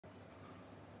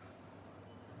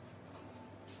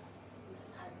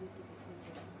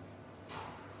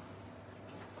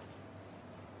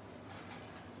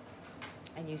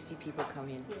And you see people come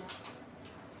in? Yeah.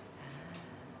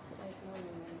 So right now,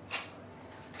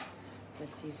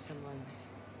 Let's see if someone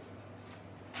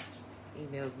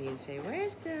emailed me and say,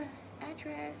 where's the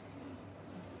address?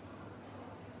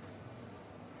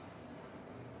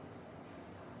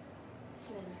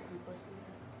 there's one person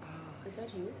there. Oh, Is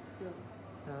that you? No.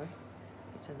 no,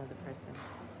 it's another person.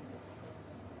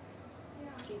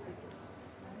 3 people.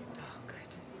 Oh, good.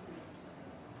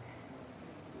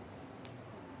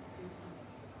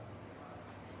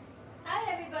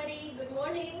 Hi everybody, good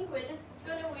morning. We're just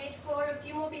going to wait for a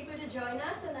few more people to join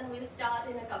us and then we'll start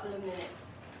in a couple of minutes.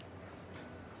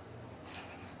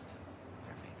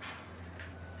 Perfect.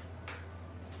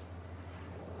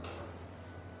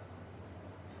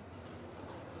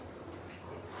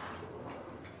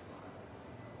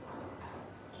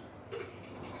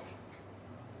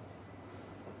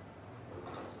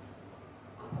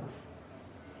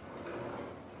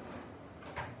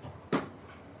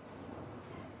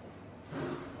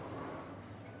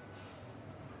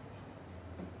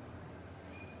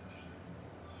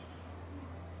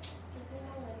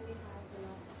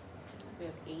 We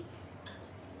have 8.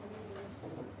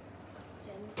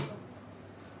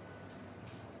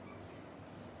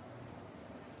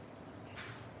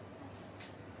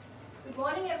 Good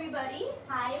morning everybody.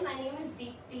 Hi, my name is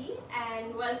Deepti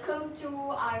and welcome to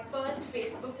our first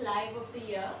Facebook Live of the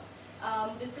year.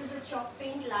 This is a chalk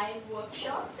paint live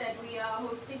workshop that we are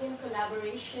hosting in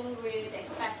collaboration with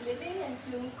Expat Living and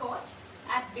Cluny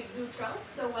at Big Blue Trunk.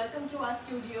 So welcome to our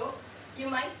studio. You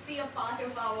might see a part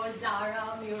of our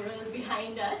Zara mural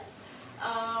behind us.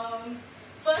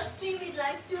 Firstly, we'd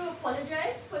like to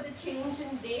apologize for the change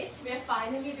in date. We're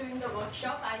finally doing the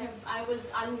workshop. I was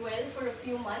unwell for a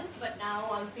few months, but now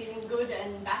I'm feeling good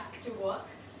and back to work.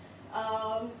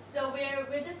 So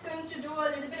we're just going to do a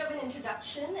little bit of an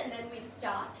introduction and then we'll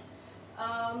start.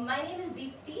 My name is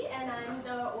Deepti and I'm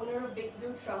the owner of Big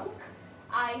Blue Trunk.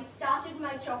 I started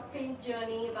my chalk paint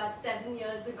journey about 7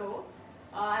 years ago.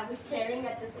 I was staring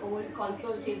at this old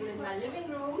console table in my living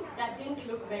room that didn't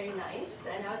look very nice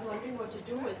and I was wondering what to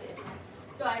do with it.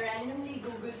 So I randomly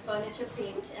googled furniture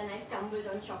paint and I stumbled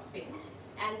on chalk paint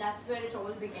and that's where it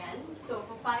all began. So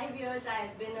for 5 years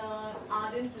I've been an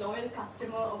ardent loyal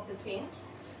customer of the paint,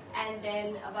 and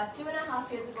then about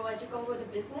 2.5 years ago I took over the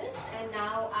business and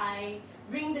now I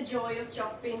bring the joy of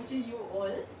chalk paint to you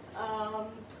all.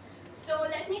 So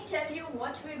let me tell you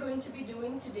what we're going to be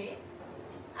doing today.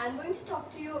 I'm going to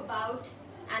talk to you about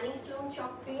Annie Sloan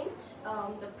chalk paint,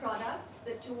 the products,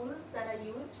 the tools that are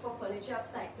used for furniture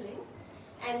upcycling,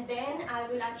 and then I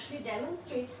will actually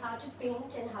demonstrate how to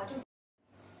paint and how to.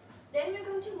 Then we're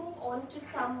going to move on to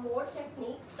some more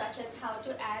techniques such as how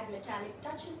to add metallic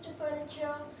touches to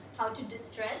furniture, how to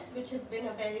distress, which has been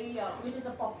which is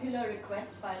a popular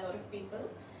request by a lot of people.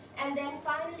 And then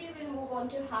finally we'll move on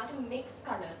to how to mix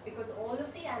colors, because all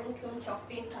of the Annie Sloan chalk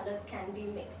paint colors can be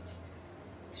mixed.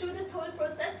 Through this whole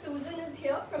process, Susan is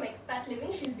here from Expat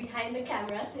Living. She's behind the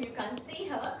camera, so you can't see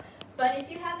her. But if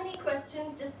you have any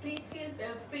questions, just please feel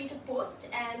free to post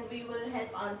and we will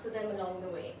help answer them along the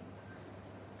way.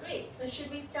 Great, so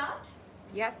should we start?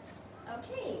 Yes.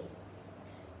 Okay.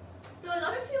 So a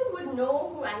lot of you would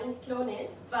know who Annie Sloan is,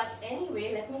 but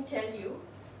anyway, let me tell you.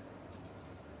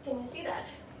 Can you see that?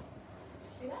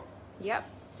 See that? Yep.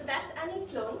 So that's Annie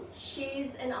Sloan.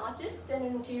 She's an artist and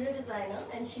an interior designer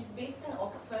and she's based in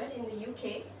Oxford in the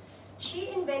UK. She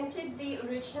invented the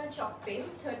original chalk paint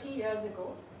 30 years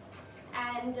ago,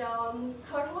 and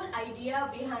her whole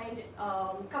idea behind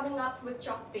coming up with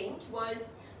chalk paint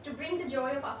was to bring the joy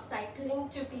of upcycling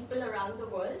to people around the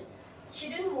world. She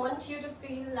didn't want you to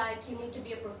feel like you need to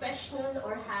be a professional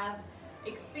or have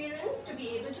experience to be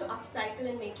able to upcycle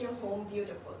and make your home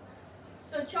beautiful.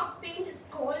 So chalk paint is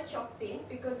called chalk paint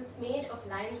because it's made of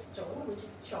limestone, which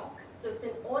is chalk. So it's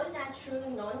an all-natural,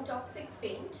 non-toxic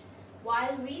paint.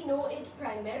 While we know it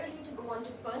primarily to go onto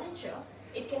furniture,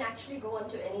 it can actually go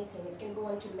onto anything. It can go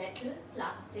onto metal,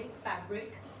 plastic,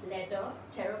 fabric, leather,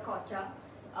 terracotta,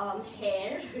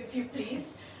 hair, if you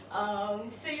please.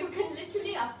 So you can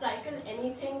literally upcycle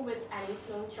anything with Annie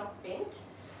Sloan chalk paint.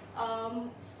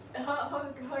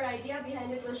 Her idea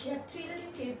behind it was she had 3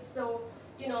 little kids, so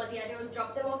you know, the idea was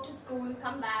drop them off to school,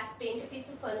 come back, paint a piece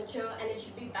of furniture, and it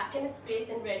should be back in its place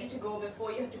and ready to go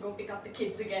before you have to go pick up the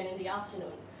kids again in the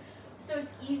afternoon. So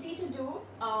it's easy to do,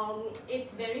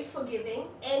 it's very forgiving,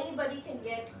 anybody can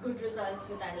get good results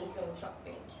with Annie Sloan chalk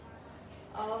paint.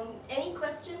 Any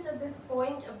questions at this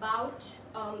point about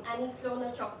Annie Sloan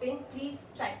or chalk paint, please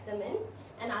type them in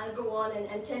and I'll go on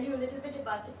and tell you a little bit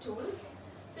about the tools.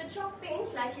 So chalk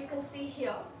paint, like you can see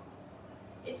here,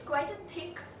 it's quite a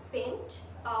thick paint.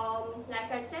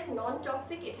 Like I said,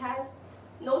 non-toxic. It has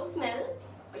no smell.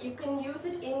 You can use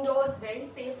it indoors very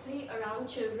safely around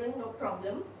children, no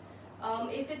problem.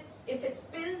 If it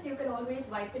spills, you can always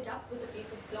wipe it up with a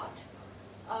piece of cloth.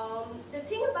 The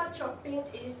thing about chalk paint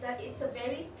is that it's a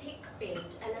very thick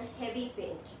paint and a heavy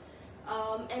paint.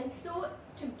 And so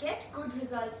to get good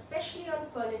results, especially on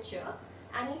furniture,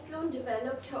 Annie Sloan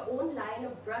developed her own line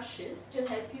of brushes to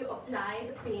help you apply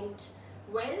the paint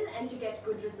well and to get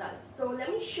good results. So let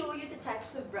me show you the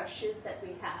types of brushes that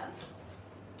we have.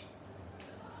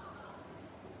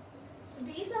 So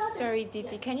these are Sorry,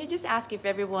 Deepti, can you just ask if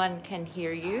everyone can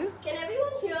hear you? Can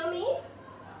everyone hear me?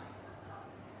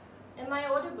 Am I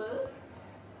audible?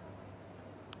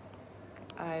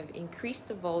 I've increased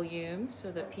the volume so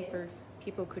that Okay.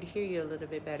 people could hear you a little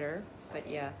bit better. But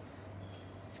yeah,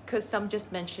 because some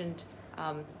just mentioned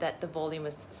that the volume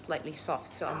was slightly soft,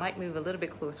 so I might move a little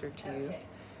bit closer to you. Okay.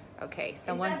 Okay, Is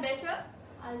someone. that better?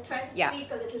 I'll try to Yeah.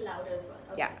 speak a little louder as well.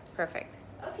 Okay. Yeah, perfect.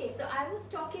 Okay, so I was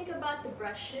talking about the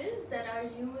brushes that are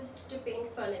used to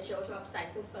paint furniture or to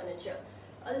upcycle furniture.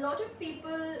 A lot of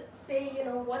people say, you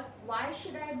know, why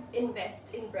should I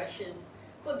invest in brushes?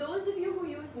 For those of you who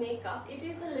use makeup, it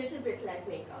is a little bit like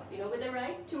makeup, you know, with the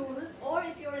right tools, or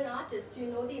if you're an artist, you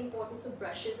know the importance of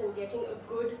brushes and getting a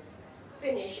good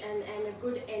finish and a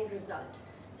good end result.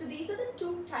 So these are the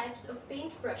two types of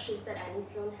paint brushes that Annie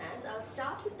Sloan has. I'll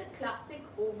start with the classic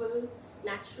oval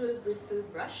natural bristle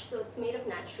brush. So it's made of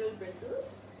natural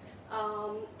bristles,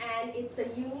 and it's a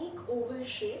unique oval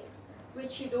shape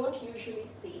which you don't usually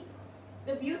see.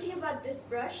 The beauty about this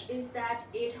brush is that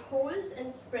it holds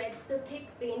and spreads the thick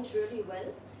paint really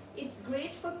well. It's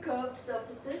great for curved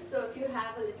surfaces, so if you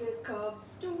have a little curved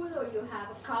stool or you have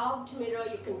a carved mirror,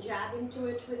 you can jab into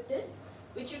it with this,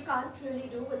 which you can't really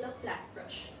do with a flat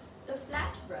brush. The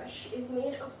flat brush is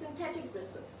made of synthetic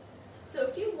bristles. So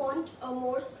if you want a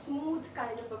more smooth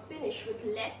kind of a finish with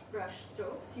less brush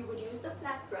strokes, you would use the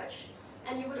flat brush,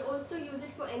 and you would also use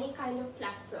it for any kind of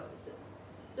flat surfaces.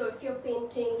 So if you're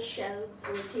painting shelves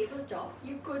or a tabletop,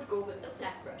 you could go with the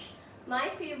flat brush. My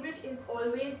favorite is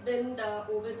always been the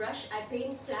oval brush. I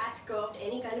paint flat, curved,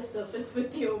 any kind of surface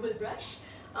with the oval brush.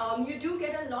 You do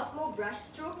get a lot more brush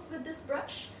strokes with this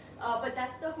brush, but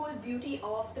that's the whole beauty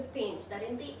of the paint, that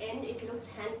in the end it looks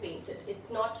hand painted. It's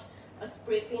not a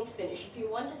spray paint finish. If you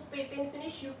want a spray paint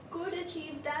finish, you could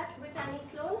achieve that with Annie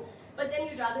Sloan, but then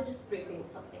you'd rather just spray paint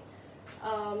something.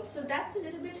 So that's a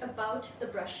little bit about the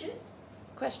brushes.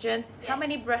 Question, how Yes.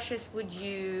 many brushes would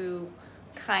you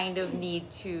kind of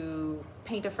need to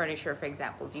paint a furniture, for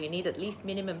example? Do you need at least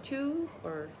minimum 2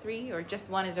 or 3, or just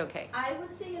 1 is okay? I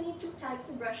would say you need two types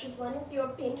of brushes. One is your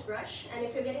paint brush, and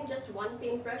if you're getting just one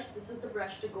paint brush, this is the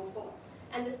brush to go for.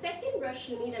 And the second brush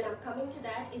you need, and I'm coming to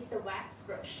that, is the wax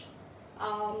brush.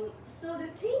 So the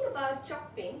thing about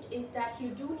chalk paint is that you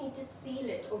do need to seal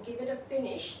it or give it a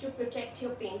finish to protect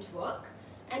your paint work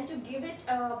and to give it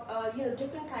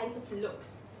different kinds of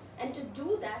looks. And to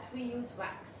do that, we use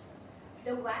wax.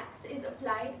 The wax is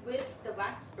applied with the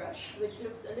wax brush, which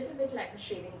looks a little bit like a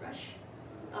shaving brush.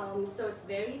 So it's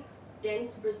very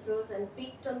dense bristles and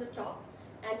peaked on the top,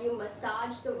 and you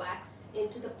massage the wax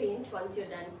into the paint once you're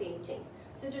done painting.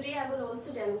 So today I will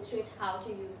also demonstrate how to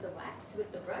use the wax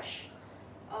with the brush.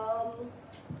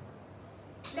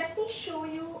 Let me show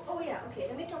you,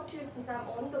 let me talk to you since I'm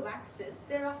on the waxes.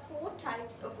 There are 4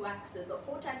 types of waxes, or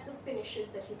 4 types of finishes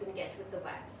that you can get with the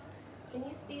wax. Can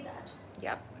you see that?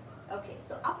 Yep. Okay,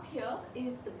 so up here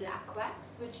is the black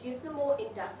wax, which gives a more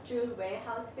industrial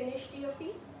warehouse finish to your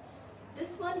piece.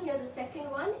 This one here, the second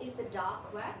one, is the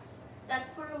dark wax.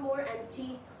 That's for a more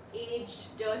antique,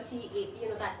 aged, dirty,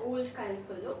 that old kind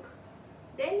of a look.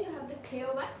 Then you have the clear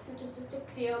wax, which is just a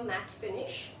clear matte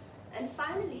finish. And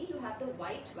finally, you have the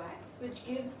white wax, which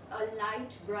gives a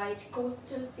light, bright,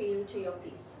 coastal feel to your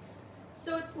piece.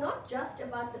 So it's not just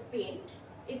about the paint,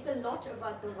 it's a lot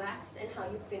about the wax and how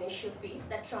you finish your piece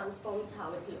that transforms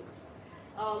how it looks.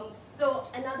 So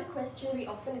another question we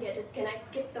often get is, can I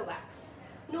skip the wax?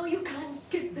 No, you can't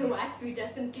skip the wax. We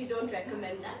definitely don't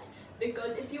recommend that,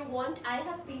 because if you want, I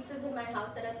have pieces in my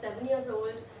house that are 7 years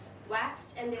old,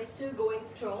 waxed, and they're still going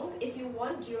strong. If you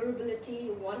want durability,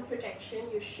 you want protection,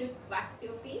 you should wax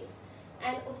your piece.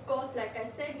 And of course, like I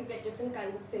said, you get different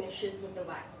kinds of finishes with the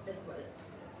wax as well.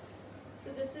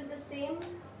 So this is the same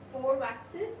 4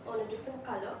 waxes on a different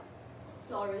color,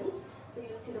 Florence. So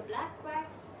you'll see the black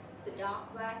wax, the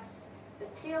dark wax, the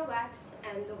clear wax,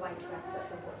 and the white wax at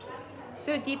the bottom.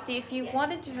 So Deepti, if you Yes.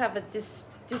 wanted to have a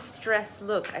distressed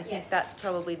look, I think Yes. that's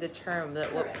probably the term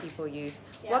that what Correct. people use.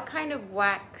 Yeah. What kind of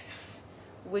wax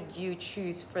would you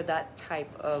choose for that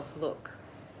type of look?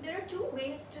 There are two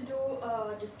ways to do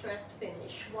a distressed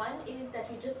finish. One is that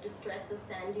you just distress or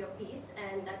sand your piece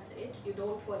and that's it. You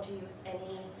don't want to use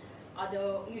any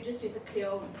other, you just use a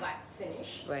clear wax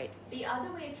finish. Right. The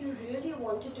other way, if you really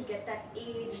wanted to get that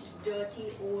aged,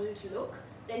 dirty, old look,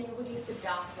 then you would use the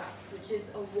dark wax, which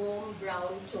is a warm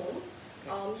brown tone.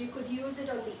 You could use it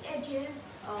on the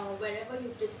edges, wherever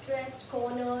you've distressed,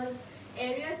 corners,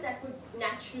 areas that would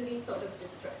naturally sort of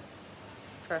distress.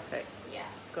 Perfect. Yeah.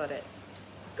 Got it.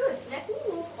 Good. Let me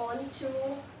move on to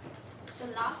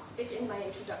the last bit in my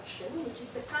introduction, which is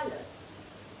the colors.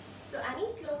 So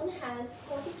Annie Sloan has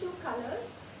 42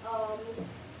 colors,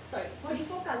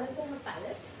 44 colors in her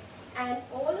palette. And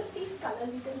all of these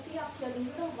colors, you can see up here, these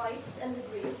are the whites and the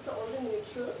greys, so all the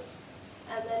neutrals.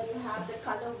 And then you have the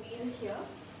color wheel here.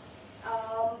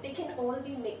 They can all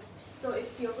be mixed. So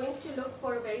if you're going to look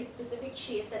for a very specific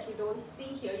shade that you don't see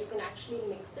here, you can actually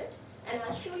mix it. And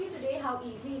I'll show you today how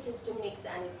easy it is to mix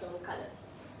Annie Sloan colors.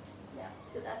 Yeah,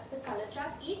 so that's the color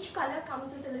chart. Each color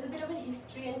comes with a little bit of a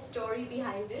history and story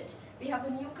behind it. We have a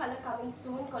new color coming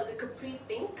soon called the Capri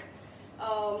Pink,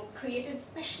 created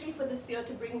especially for this year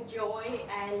to bring joy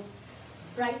and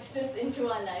brightness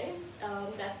into our lives.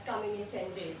 That's coming in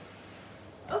 10 days.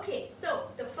 Okay, so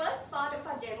the first part of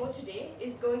our demo today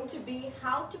is going to be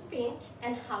how to paint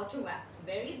and how to wax.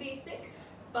 Very basic,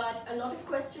 but a lot of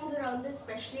questions around this,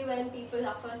 especially when people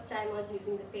are first timers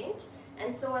using the paint.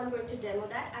 And so I'm going to demo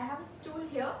that. I have a stool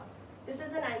here. This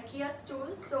is an IKEA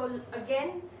stool. So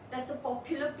again, that's a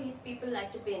popular piece people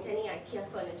like to paint, any IKEA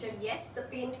furniture. Yes, the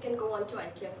paint can go onto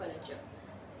IKEA furniture.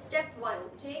 Step 1,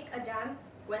 take a damp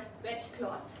wet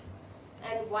cloth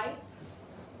and wipe,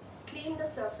 clean the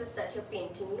surface that you're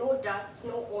painting. No dust,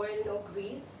 no oil, no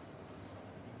grease.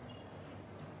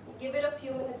 Give it a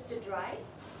few minutes to dry.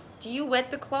 Do you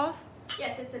wet the cloth?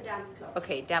 Yes, it's a damp cloth.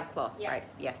 Okay, damp cloth. Yeah. Right.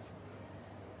 Yes.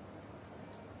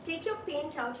 Take your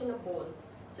paint out in a bowl.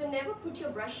 So never put your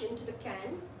brush into the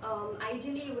can.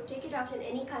 Ideally, you would take it out in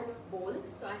any kind of bowl.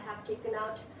 So I have taken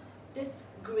out this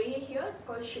gray here. It's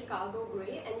called Chicago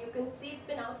gray, and you can see it's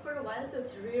been out for a while, so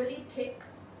it's really thick.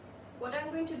 What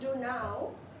I'm going to do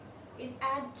now is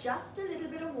add just a little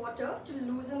bit of water to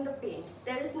loosen the paint.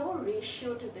 There is no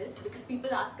ratio to this because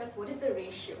people ask us, what is the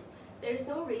ratio? There is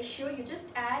no ratio. You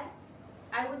just add,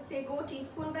 I would say, go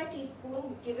teaspoon by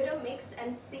teaspoon, give it a mix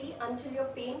and see until your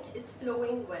paint is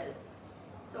flowing well.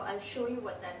 So I'll show you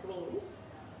what that means.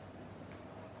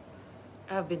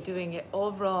 I've been doing it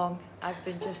all wrong. I've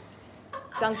been just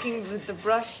dunking with the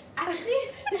brush.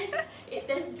 Actually,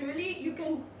 there's really, you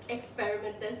can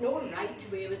experiment. There's no right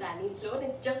way with Annie Sloan.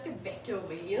 It's just a better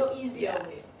way, you know, easier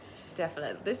way.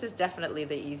 Definitely. This is definitely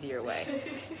the easier way.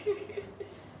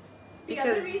 The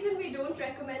other reason we don't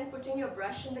recommend putting your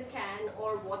brush in the can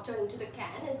or water into the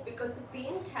can is because the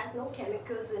paint has no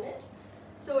chemicals in it.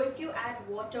 So if you add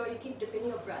water, you keep dipping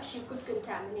your brush, you could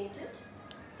contaminate it.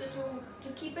 So to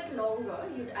keep it longer,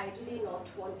 you'd ideally not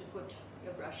want to put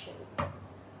your brush in.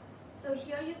 So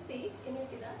here you see, can you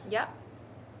see that? Yeah.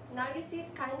 Now you see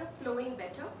it's kind of flowing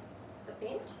better, the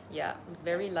paint. Yeah,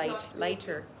 very light,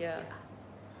 lighter. Yeah.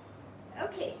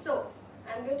 Okay, so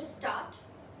I'm going to start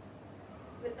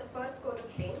with the first coat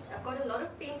of paint. I've got a lot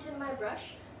of paint in my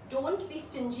brush. Don't be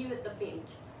stingy with the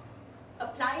paint.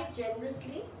 Apply it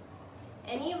generously,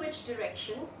 any which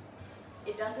direction.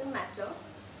 It doesn't matter.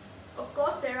 Of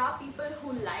course, there are people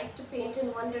who like to paint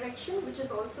in one direction, which is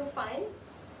also fine.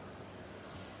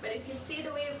 But if you see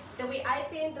the way I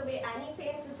paint, the way Annie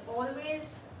paints, it's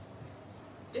always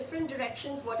different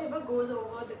directions. Whatever goes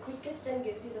over the quickest and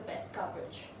gives you the best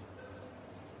coverage.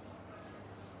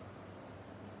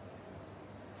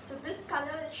 So this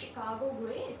color is Chicago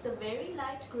gray. It's a very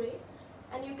light gray.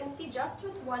 And you can see just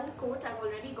with one coat, I've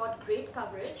already got great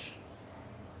coverage.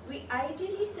 We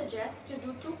ideally suggest to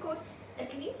do 2 coats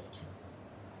at least.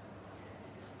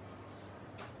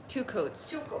 2 coats.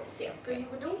 2 coats, yes. So you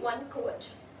would do 1 coat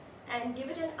and give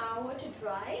it an hour to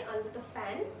dry under the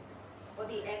fan or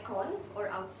the aircon or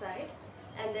outside,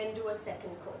 and then do a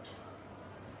 2nd coat.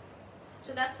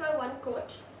 So that's my 1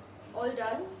 coat, all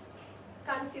done.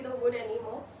 Can't see the wood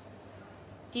anymore.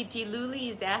 Deepti,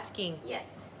 Luli is asking,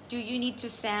 Yes. do you need to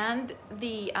sand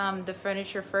the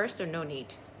furniture first or no need?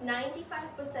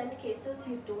 95% cases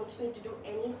you don't need to do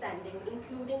any sanding,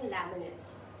 including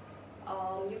laminates.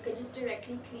 You can just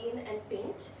directly clean and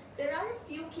paint. There are a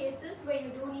few cases where you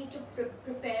do need to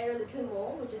prepare a little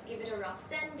more, which is give it a rough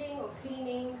sanding or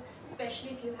cleaning,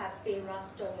 especially if you have, say,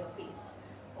 rust on your piece.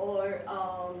 Or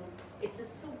it's a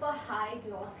super high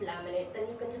gloss laminate, then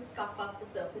you can just scuff up the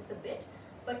surface a bit.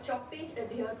 But chalk paint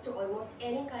adheres to almost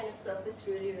any kind of surface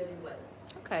really, really well.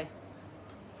 Okay.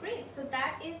 Great, so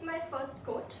that is my first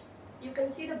coat. You can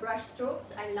see the brush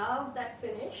strokes. I love that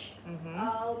finish.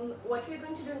 What we're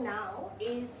going to do now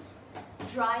is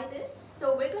dry this.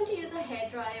 So we're going to use a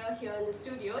hairdryer here in the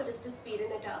studio just to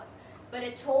speeden it up. But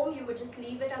at home you would just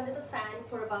leave it under the fan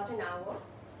for about an hour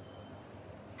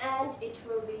and it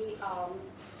will be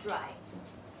dry.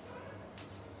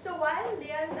 So while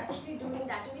Leah is actually doing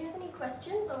that, do we have any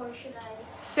questions or should I?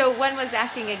 So one was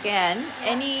asking again,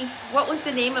 what was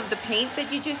the name of the paint that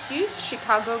you just used?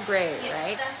 Chicago Gray, yes,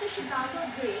 right? That's a Chicago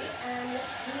Gray, and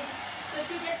let's read. So if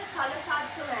you get the color card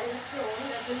from Anna Sloan,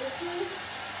 there's a little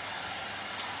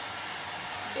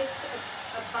bit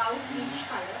about each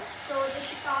color. So the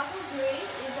Chicago Gray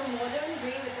is a modern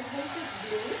gray with a hint of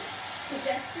blue,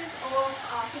 suggestive of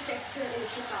architecture in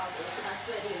Chicago. So that's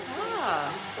where the inspiration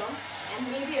comes from. And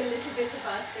maybe a little bit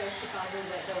about the Chicago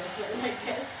weather as well, I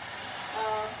guess.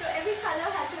 So every color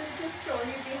has a little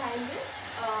story behind it,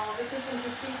 which is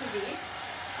interesting to read.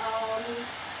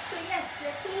 So yes,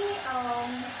 let me,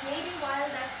 maybe while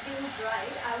that's being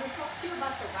dried, I will talk to you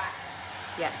about the wax.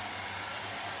 Yes.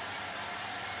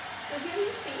 So here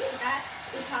you see, that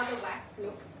is how the wax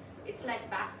looks. It's like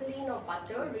Vaseline or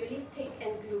butter, really thick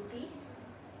and gloopy.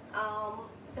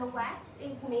 The wax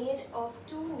is made of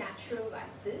 2 natural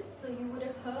waxes. So you would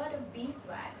have heard of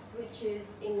beeswax, which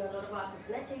is in a lot of our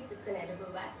cosmetics. It's an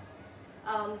edible wax.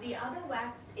 The other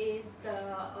wax is the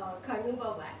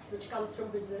carnauba wax, which comes from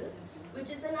Brazil, which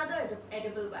is another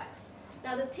edible wax.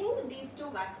 Now the thing with these 2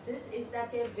 waxes is that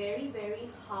they're very, very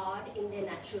hard in their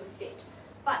natural state.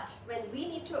 But when we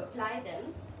need to apply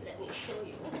them, let me show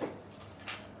you,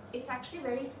 it's actually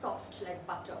very soft like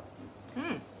butter.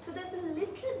 So there's a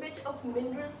little bit of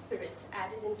mineral spirits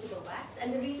added into the wax,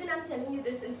 and the reason I'm telling you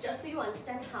this is just so you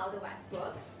understand how the wax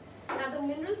works. Now the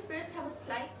mineral spirits have a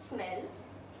slight smell,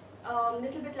 a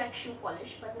little bit like shoe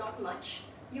polish, but not much.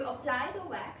 You apply the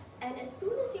wax, and as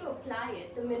soon as you apply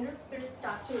it, the mineral spirits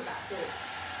start to evaporate.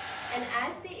 And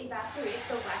as they evaporate,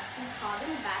 the waxes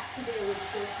harden back to their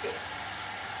original state.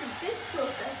 So this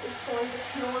process is called the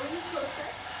curing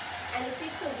process, and it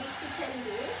takes a week to 10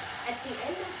 days, at the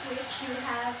end of which you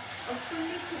have a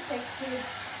fully protected,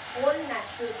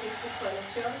 all-natural piece of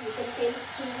furniture. You can paint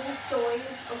children's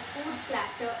toys, a food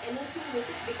platter, anything with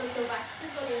it, because the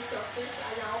waxes on your surface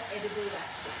are now edible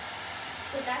waxes.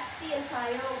 So that's the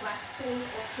entire waxing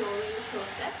or curing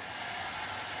process.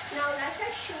 Now, like I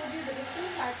showed you the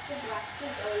different types of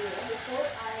waxes earlier, before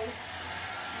I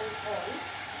move on.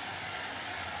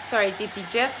 Sorry, Deepti,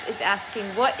 Jeff is asking,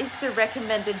 what is the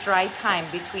recommended dry time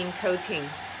between coating?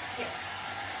 Yes.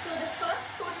 So the first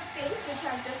coat of paint, which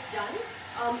I've just done,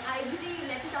 ideally you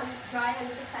let it dry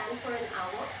under the fan for an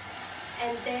hour,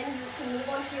 and then you can move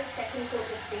on to your second coat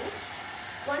of paint.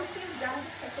 Once you've done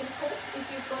the second coat, if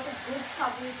you've got a good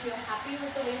coverage, you're happy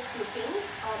with the way it's looking,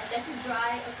 let it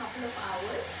dry a couple of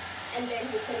hours, and then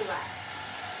you can wax.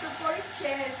 So for a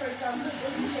chair, for example,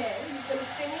 this chair, you can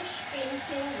finish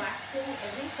painting, waxing,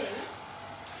 everything.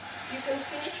 You can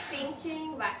finish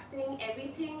painting, waxing,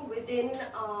 everything within,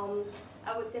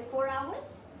 I would say 4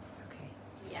 hours. Okay.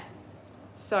 Yeah.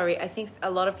 Sorry, I think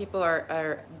a lot of people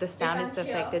are the sound is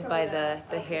affected by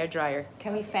the hair dryer.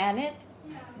 Can we fan it?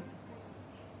 Yeah.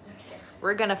 Okay.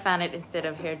 We're gonna fan it instead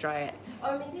of hair dry it.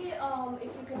 Or maybe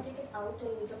if you can take it out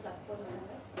and use a plug point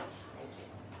somewhere.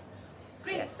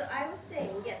 Great, Yes. So I was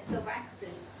saying, yes, the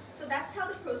waxes. So that's how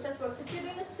the process works. If you're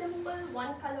doing a simple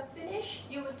 1 color finish,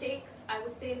 you would take, I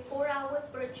would say, 4 hours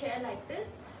for a chair like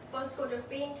this. First coat of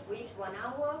paint, wait 1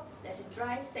 hour, let it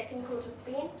dry. Second coat of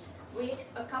paint, wait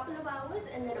a couple of hours,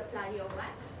 and then apply your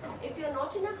wax. If you're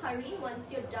not in a hurry,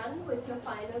 once you're done with your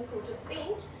final coat of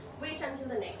paint, wait until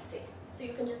the next day. So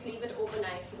you can just leave it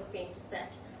overnight for the paint to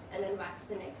set and then wax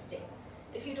the next day.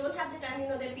 If you don't have the time,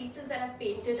 there are pieces that I've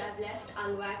painted, I've left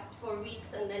unwaxed for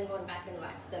weeks and then gone back and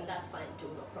waxed them. That's fine too,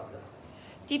 no problem.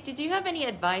 Deep, did you have any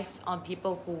advice on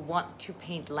people who want to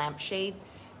paint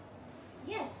lampshades?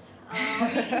 Yes.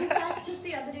 In fact, just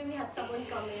the other day we had someone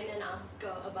come in and ask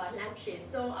about lampshades.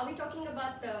 So are we talking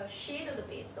about the shade or the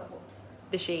base or both?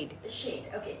 The shade. The shade.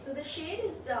 Okay, so the shade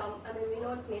is, we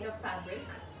know it's made of fabric,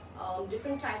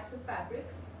 different types of fabric.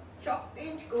 Chalk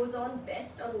paint goes on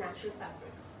best on natural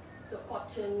fabrics. So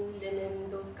cotton, linen,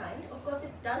 those kind. Of course,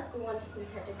 it does go on to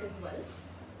synthetic as well.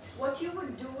 What you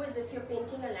would do is, if you're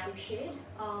painting a lampshade,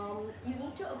 you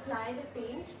need to apply the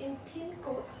paint in thin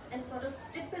coats and sort of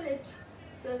stipple it.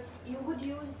 So if you would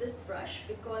use this brush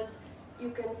because you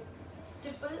can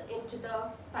stipple into the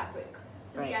fabric.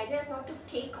 So Right. the idea is not to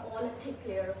cake on a thick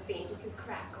layer of paint, it will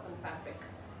crack on fabric.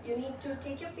 You need to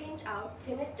take your paint out,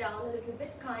 thin it down a little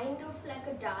bit, kind of like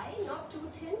a dye, not too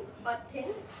thin, but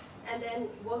thin, and then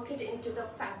work it into the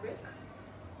fabric.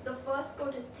 So the first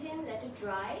coat is thin, let it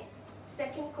dry.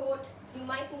 Second coat, you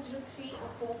might need to do 3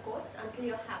 or 4 coats until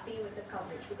you're happy with the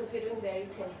coverage, because we're doing very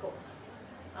thin coats.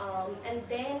 And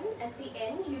then at the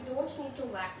end, you don't need to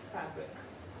wax fabric.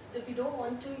 So if you don't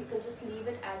want to, you can just leave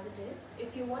it as it is.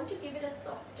 If you want to give it a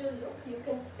softer look, you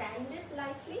can sand it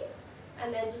lightly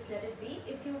and then just let it be.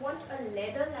 If you want a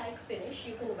leather-like finish,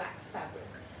 you can wax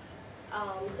fabric.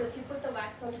 So if you put the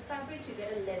wax onto fabric, you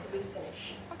get a leathery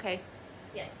finish. Okay.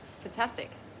 Yes. Fantastic.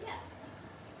 Yeah.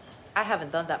 I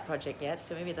haven't done that project yet,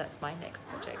 so maybe that's my next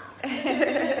project.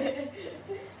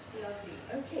 Lovely.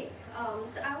 Okay.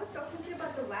 So I was talking to you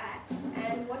about the wax,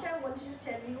 and what I wanted to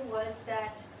tell you was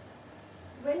that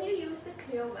when you use the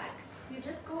clear wax, you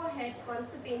just go ahead, once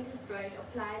the paint is dried,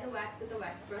 apply the wax with the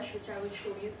wax brush, which I will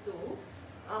show you soon,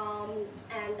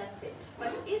 and that's it.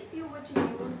 But if you were to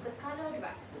use the colored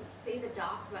waxes, say the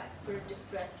dark wax for a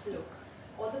distressed look,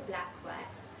 or the black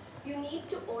wax, you need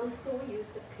to also use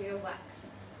the clear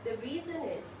wax. The reason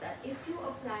is that if you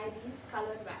apply these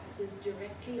colored waxes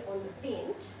directly on the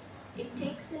paint, it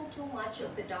takes in too much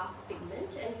of the dark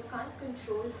pigment and you can't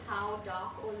control how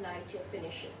dark or light your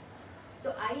finish is.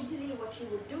 So ideally what you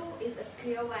would do is a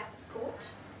clear wax coat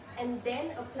and then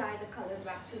apply the colored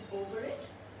waxes over it,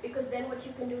 because then what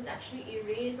you can do is actually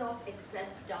erase off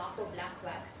excess dark or black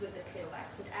wax with the clear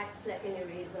wax. It acts like an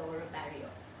eraser or a barrier.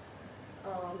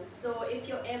 So if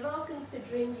you're ever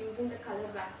considering using the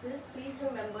colored waxes, please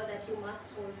remember that you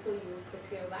must also use the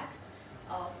clear wax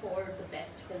for the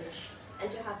best finish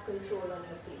and to have control on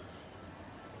your piece.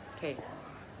 Okay.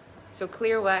 So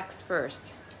clear wax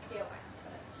first. Clear wax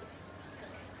first,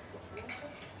 yes.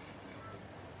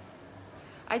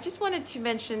 I just wanted to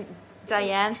mention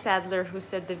Diane Sadler, who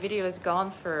said the video is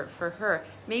gone for her.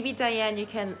 Maybe Diane, you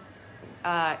can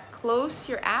close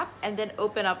your app and then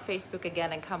open up Facebook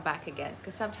again and come back again,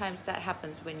 because sometimes that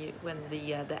happens when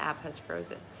the app has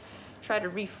frozen. Try to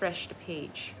refresh the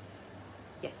page.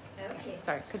 Yes. Okay.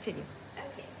 Sorry. Continue.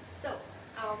 Okay. So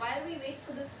while we wait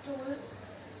for the stool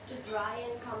to dry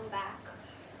and come back,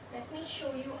 let me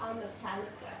show you our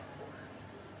metallic waxes,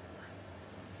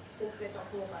 since we're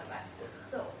talking about waxes.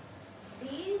 So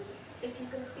these, if you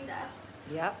can see that,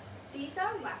 Yep. these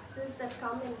are waxes that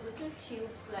come in little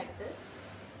tubes like this.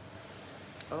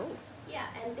 Oh. Yeah,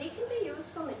 and they can be used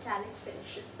for metallic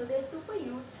finishes. So they're super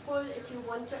useful if you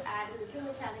want to add a little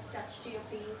metallic touch to your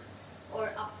piece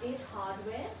or update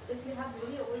hardware. So if you have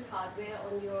really old hardware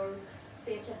on your,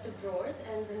 say, chest of drawers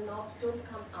and the knobs don't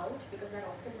come out, because that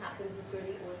often happens with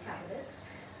really old cabinets,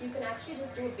 you can actually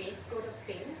just do a base coat of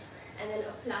paint and then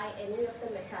apply any of the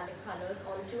metallic colors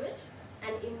onto it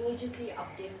and immediately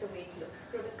update the way it looks.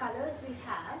 So the colors we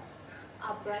have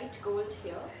are bright gold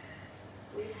here,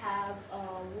 we have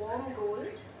warm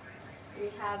gold, we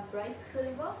have bright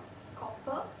silver,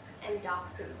 copper and dark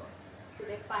silver. So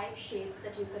there are 5 shades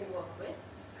that you can work with.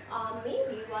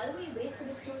 Maybe while we wait for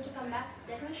the stool to come back,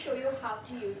 let me show you how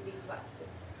to use these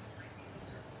waxes.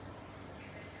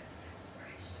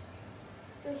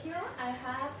 So here I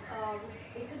have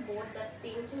a little board that's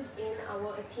painted in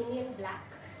our Athenian black,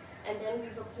 and then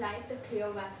we've applied the clear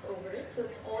wax over it, so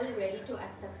it's all ready to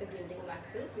accept the gilding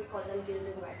waxes. We call them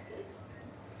gilding waxes.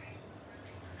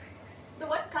 So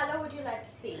what color would you like to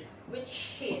see? Which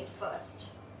shade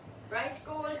first? Bright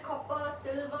gold, copper,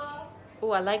 silver?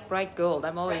 Oh, I like bright gold.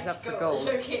 I'm always Bright up for gold.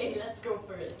 Okay, let's go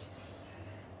for it.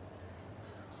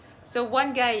 So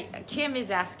one guy, Kim,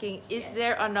 is asking, is Yes.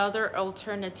 there another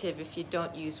alternative if you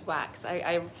don't use wax?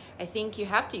 I think you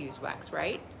have to use wax,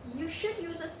 right? You should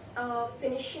use a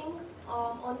finishing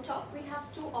on top. We have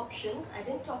 2 options. I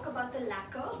didn't talk about the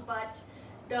lacquer, but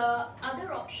the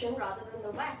other option rather than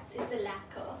the wax is the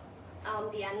lacquer,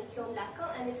 the Annie-Sloan lacquer,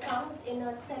 and it comes in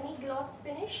a semi-gloss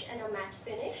finish and a matte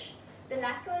finish. The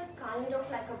lacquer is kind of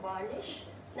like a varnish.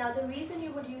 Now the reason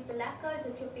you would use the lacquer is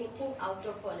if you're painting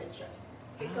outdoor furniture,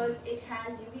 because it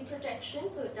has UV protection,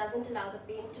 so it doesn't allow the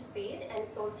paint to fade, and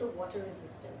it's also water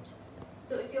resistant.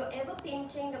 So if you're ever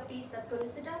painting a piece that's going to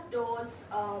sit outdoors,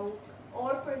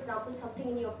 or for example something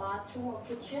in your bathroom or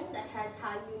kitchen that has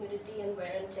high humidity and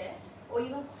wear and tear, or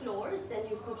even floors, then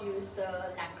you could use the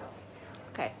lacquer.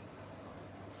 Okay.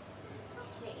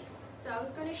 Okay, so I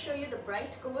was going to show you the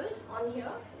bright gold on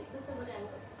here. Is this a good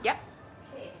angle? Yep.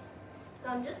 Okay, so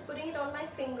I'm just putting it on my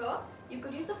finger. You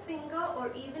could use a finger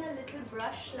or even a little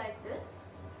brush like this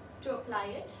to apply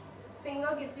it.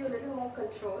 Finger gives you a little more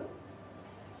control.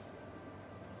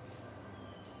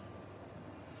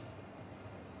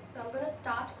 So I'm going to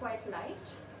start quite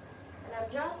light and I'm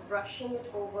just brushing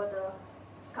it over the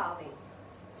carvings.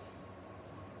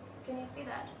 Can you see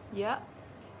that? Yeah.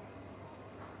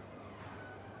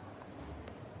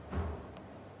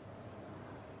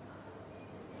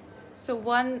 So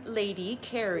one lady,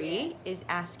 Carrie, Yes. is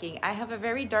asking, I have a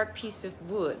very dark piece of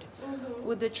wood. Mm-hmm.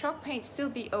 Would the chalk paint still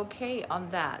be okay on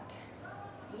that?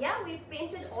 Yeah, we've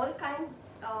painted all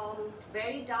kinds,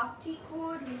 very dark teak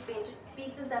wood. We've painted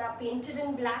pieces that are painted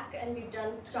in black, and we've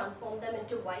transformed them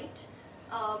into white.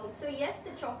 So yes,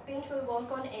 the chalk paint will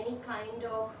work on any kind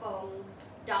of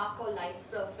dark or light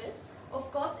surface.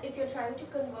 Of course, if you're trying to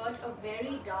convert a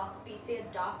very dark piece, say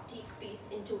a dark teak piece,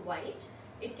 into white,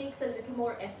 it takes a little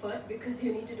more effort because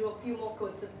you need to do a few more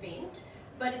coats of paint,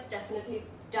 but it's definitely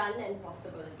done and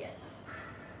possible, yes.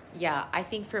 Yeah, I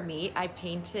think for me, I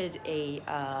painted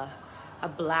a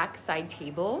black side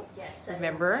table. Yes, I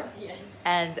remember? Yes.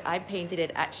 And I painted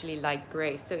it actually light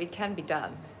gray, so it can be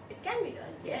done. It can be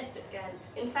done, yes, Yes. it can.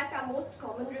 In fact, our most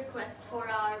common request for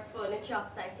our furniture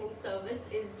upcycling service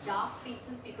is dark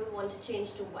pieces people want to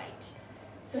change to white.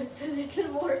 So it's a little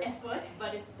more effort,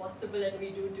 but it's possible, and we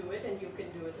do it, and you can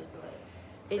do it as well.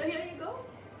 It's- So here you go.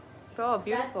 Oh,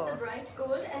 beautiful. That's the bright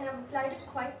gold, and I've applied it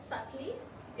quite subtly.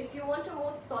 If you want a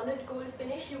more solid gold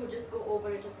finish, you would just go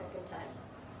over it a second time.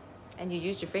 And you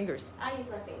used your fingers. I use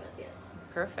my fingers, yes.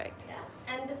 Perfect. Yeah,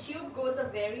 and the tube goes a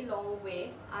very long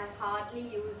way. I hardly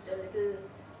used a little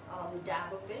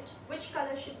dab of it. Which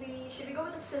color should we go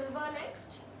with the silver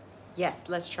next? Yes,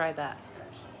 let's try that. Okay,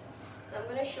 so I'm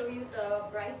going to show you the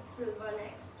bright silver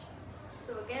next.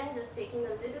 So again, just taking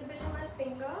a little bit in my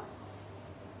finger.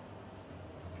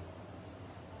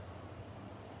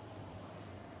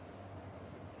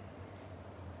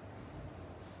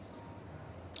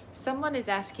 Someone is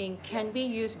asking, can Yes. we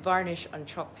use varnish on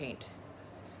chalk paint?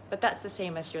 But that's the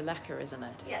same as your lacquer, isn't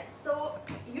it? Yes, so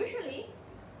usually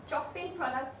chalk paint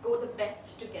products go the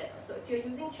best together. So if you're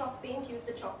using chalk paint, use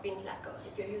the chalk paint lacquer.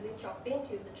 If you're using chalk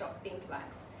paint, use the chalk paint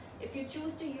wax. If you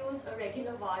choose to use a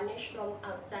regular varnish from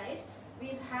outside,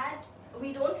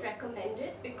 we don't recommend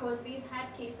it because we've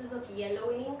had cases of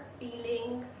yellowing,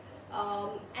 peeling,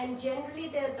 and generally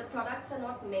the products are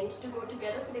not meant to go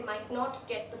together, so they might not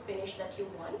get the finish that you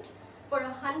want. For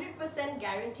 100%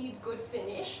 guaranteed good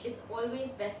finish, it's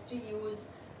always best to use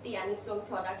the Anistone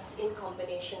products in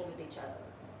combination with each other.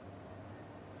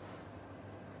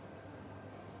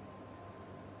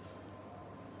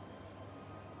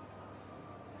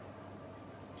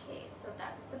 Okay, so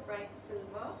that's the bright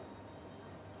silver.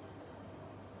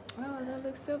 Oh, that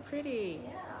looks so pretty.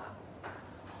 Yeah.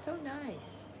 So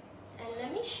nice. And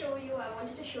let me show you, I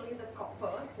wanted to show you the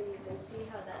copper so you can see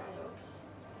how that looks.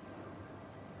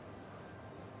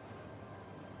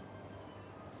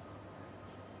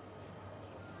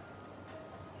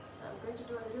 So I'm going to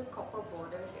do a little copper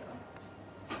border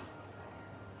here.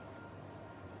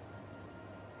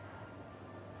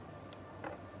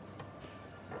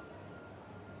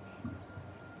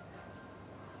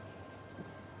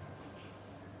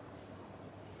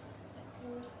 Just give me a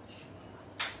second.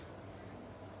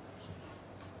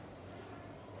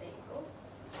 So there you go.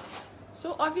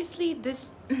 So obviously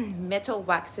this metal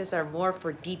waxes are more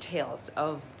for details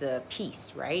of the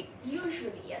piece, right?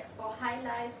 Usually, yes, for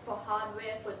highlights, for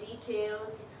hardware, for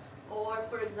details, or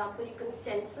for example, you can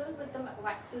stencil with the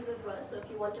waxes as well. So if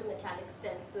you want a metallic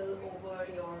stencil over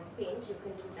your paint, you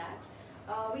can do that.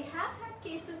 We have had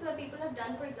cases where people have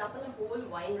done, for example, a whole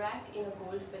wine rack in a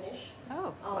gold finish,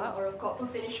 Oh, wow. or a copper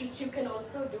finish, which you can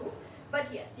also do. But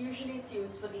yes, usually it's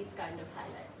used for these kind of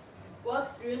highlights.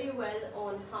 Works really well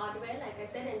on hardware, like I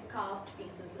said, and carved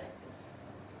pieces like this.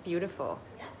 Beautiful.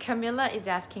 Yeah. Camilla is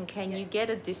asking, can you Yes. get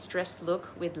a distressed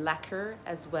look with lacquer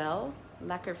as well?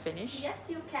 Lacquer finish? Yes,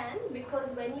 you can,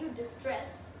 because when you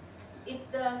distress, it's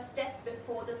the step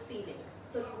before the sealing.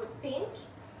 So you would paint,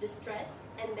 distress,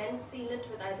 and then seal it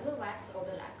with either the wax or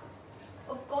the lacquer.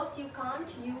 Of course, you can't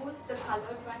use the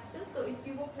colored waxes, so if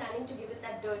you were planning to give it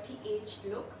that dirty aged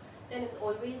look, then it's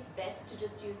always best to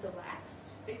just use the wax,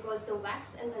 because the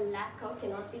wax and the lacquer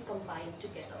cannot be combined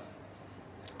together.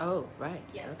 Oh, right.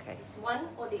 Yes, Okay. it's one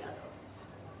or the other.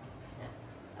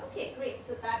 Yeah. Okay, great.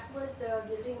 So that was the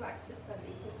gilding waxes. I'll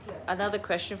leave this here. Another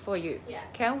question for you. Yeah.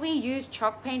 Can we use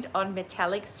chalk paint on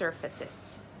metallic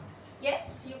surfaces?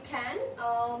 Yes, you can.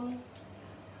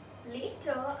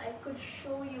 Later, I could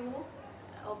show you.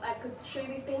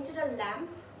 We painted a lamp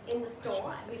in the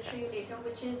store. We'll show you later,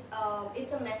 which is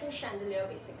it's a metal chandelier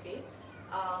basically,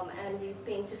 and we've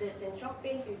painted it in chalk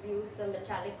paint. We've used the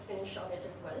metallic finish on it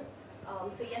as well.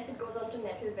 So yes, it goes onto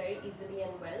metal very easily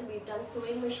and well. We've done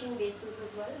sewing machine bases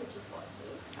as well, which is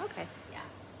possible. Okay. Yeah.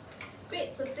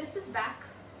 Great. So this is back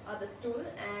the stool,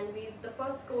 and the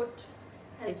first coat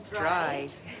has It's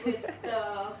dried dry. with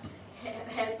the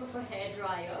help of a hair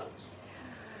dryer.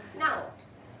 Now,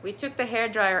 We took the hair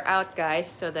dryer out, guys,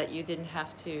 so that you didn't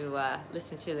have to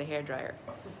listen to the hair dryer.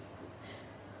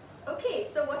 Okay,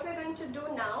 so what we're going to do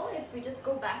now, if we just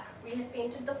go back, we had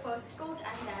painted the first coat. I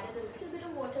had added a little bit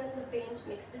of water in the paint,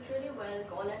 mixed it really well,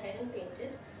 gone ahead and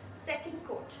painted. Second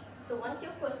coat. So once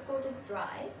your first coat is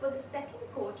dry, for the second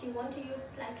coat, you want to use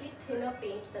slightly thinner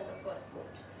paint than the first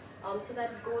coat, so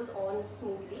that it goes on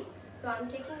smoothly. So I'm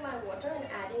taking my water and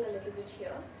adding a little bit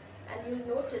here. And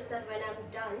you'll notice that when I'm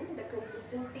done, the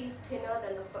consistency is thinner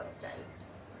than the first time.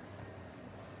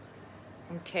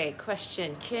 Okay,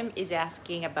 question. Kim is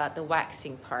asking about the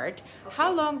waxing part. Okay.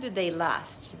 How long do they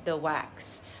last, the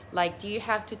wax? Like, do you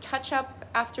have to touch up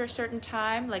after a certain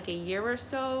time, like a year or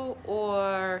so,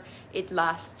 or it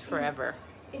lasts forever?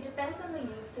 It depends on the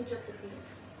usage of the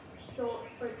piece. So,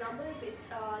 for example, if it's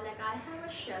like I have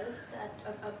a shelf that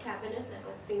a cabinet, like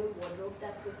a single wardrobe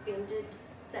that was painted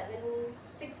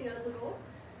 6 years ago,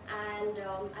 and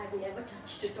I've never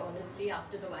touched it honestly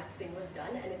after the waxing was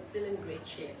done, and it's still in great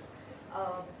shape.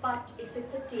 But if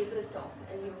it's a tabletop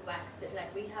and you waxed it,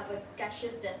 like we have a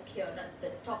cashier's desk here that the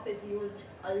top is used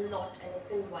a lot and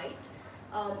it's in white,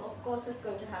 of course it's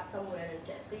going to have some wear and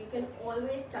tear. So you can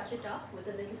always touch it up with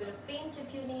a little bit of paint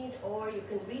if you need, or you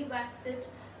can re-wax it.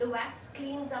 The wax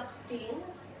cleans up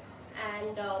stains,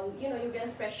 and you know, you get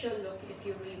a fresher look if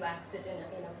you re-wax it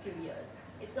in a few years.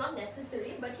 It's not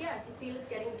necessary, but yeah, if you feel it's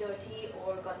getting dirty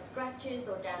or got scratches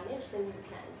or damage, then you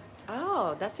can.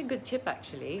 Oh, that's a good tip,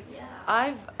 actually. Yeah.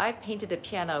 I've painted a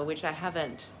piano, which I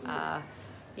haven't,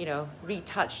 you know,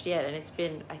 retouched yet, and it's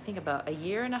been, I think, about a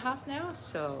year and a half now.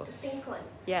 So The pink one.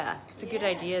 yeah, it's a good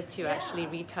Yes, idea to yeah. actually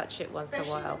retouch it once in a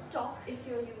Especially while. the top, if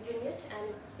you're using it and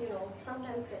it's, you know,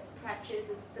 sometimes gets scratches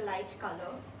if it's a light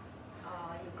color,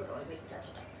 you could always touch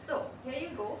it up. So here you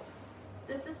go.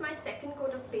 This is my second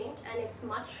coat of paint, and it's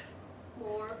much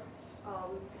more,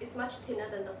 it's much thinner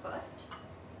than the first.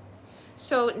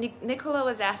 So Nicola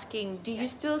was asking, do you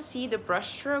still see the brush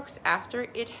strokes after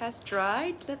it has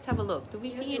dried? Let's have a look. Do we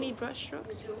see any brush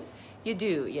strokes? You do.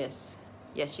 You do, yes.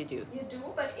 Yes, you do. You do,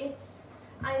 but it's,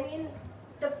 I mean,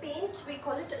 the paint, we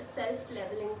call it a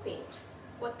self-leveling paint.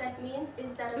 What that means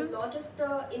is that a lot of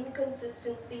the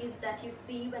inconsistencies that you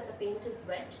see when the paint is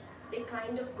wet, they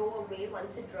kind of go away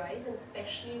once it dries, and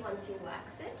especially once you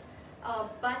wax it.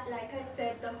 But like I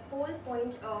said, the whole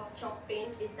point of chalk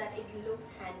paint is that it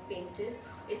looks hand painted.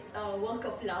 It's a work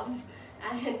of love,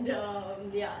 and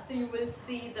yeah, so you will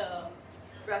see the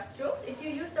brush strokes. If you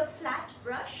use the flat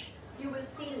brush, you will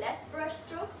see less brush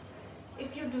strokes.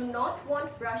 If you do not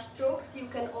want brush strokes, you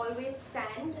can always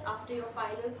sand after your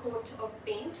final coat of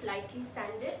paint, lightly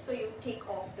sand it so you take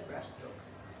off the brush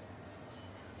strokes.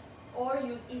 Or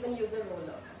even use a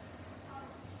roller.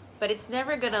 But it's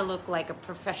never gonna look like a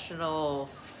professional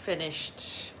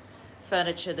finished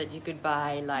furniture that you could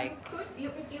buy, like...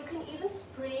 You can even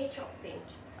spray chalk paint.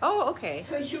 Oh, okay.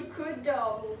 So you could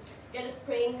get a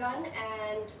spraying gun,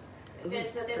 and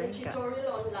there's a tutorial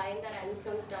online that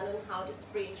Anselm's done on how to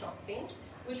spray chalk paint,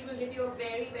 which will give you a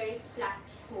very, very flat,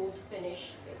 smooth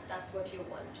finish if that's what you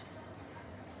want.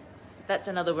 That's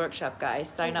another workshop, guys.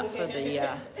 Sign up for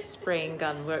the spraying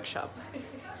gun workshop.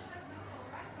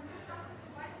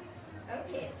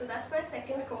 Okay, so that's my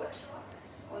second coat,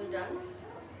 all done.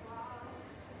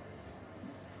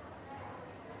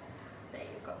 There you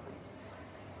go.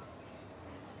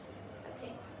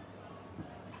 Okay.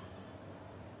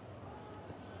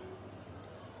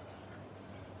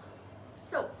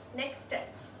 So, next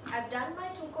step. I've done my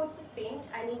 2 coats of paint,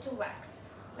 I need to wax.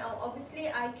 Now obviously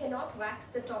I cannot wax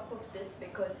the top of this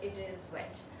because it is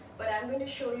wet, but I'm going to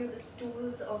show you the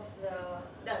stools of the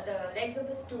legs of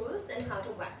the stools and how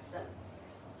to wax them.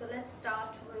 So let's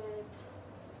start with,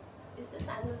 is this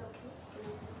angle okay? Can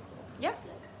you see? Yep. This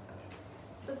leg? Okay.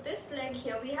 So this leg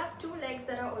here, we have 2 legs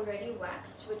that are already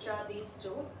waxed, which are these 2,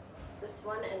 this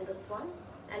one and this one.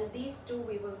 And these 2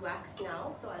 we will wax now,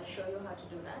 so I'll show you how to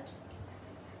do that.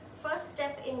 First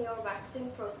step in your waxing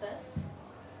process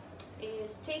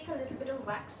is take a little bit of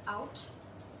wax out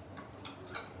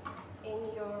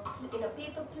in a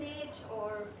paper plate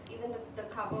or even the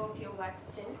cover of your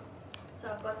wax tin. So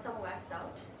I've got some wax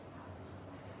out.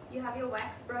 You have your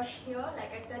wax brush here.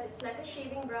 Like I said, it's like a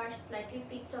shaving brush, slightly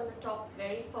peaked on the top,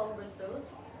 very firm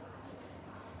bristles.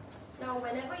 Now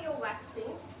whenever you're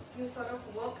waxing, you sort of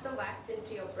work the wax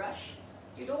into your brush.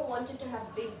 You don't want it to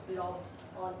have big blobs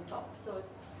on top, so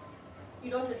you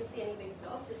don't really see any big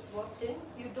blobs, it's worked in.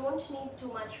 You don't need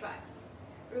too much wax.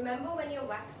 Remember, when you're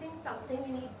waxing something,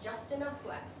 you need just enough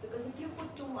wax, because if you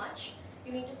put too much,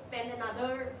 you need to spend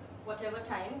another whatever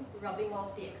time rubbing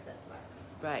off the excess wax.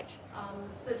 Right.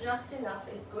 So just enough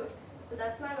is good. So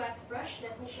that's my wax brush.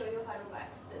 Let me show you how to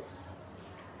wax this.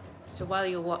 So while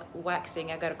you're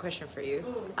waxing, I got a question for you.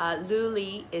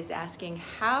 Luli is asking,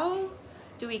 how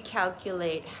do we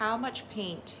calculate how much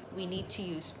paint we need to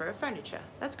use for a furniture?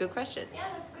 That's a good question. Yeah,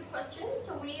 that's a good question.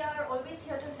 So we are always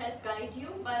here to help guide you,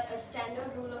 but a standard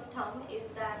rule of thumb is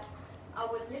that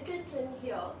our little tin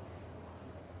here,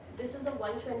 this is a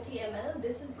 120 ml,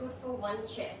 this is good for one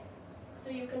chair. So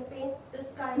you can paint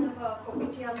this kind of a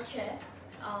kopitiam chair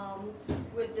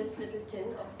with this little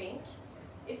tin of paint.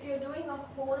 If you're doing a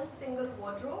whole single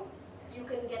wardrobe, you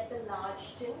can get the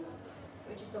large tin,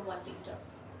 which is the 1 liter.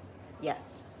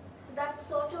 Yes. So that's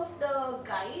sort of the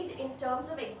guide in terms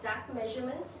of exact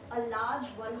measurements. A large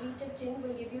 1 liter tin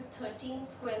will give you 13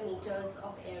 square meters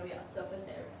of area, surface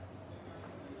area.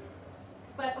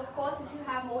 But of course, if you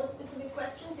have more specific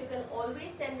questions, you can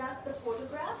always send us the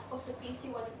photograph of the piece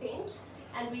you want to paint,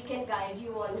 and we can guide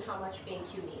you on how much paint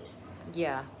you need.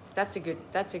 Yeah, that's a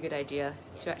good idea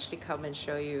to actually come and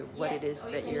show you what it is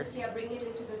that you're. Yes, or you can just bring it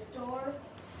into the store,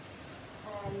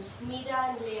 and Mida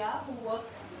and Leah, who work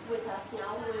with us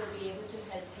now, will be able to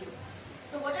help you.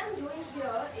 So what I'm doing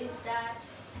here is that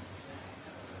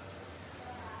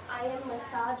I am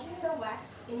massaging the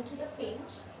wax into the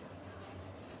paint.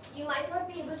 You might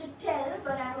not be able to tell,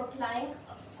 but I'm applying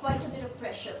quite a bit of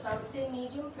pressure. So I would say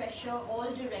medium pressure, all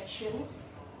directions.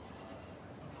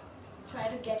 Try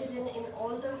to get it in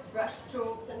all the brush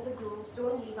strokes and the grooves.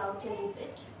 Don't leave out any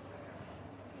bit.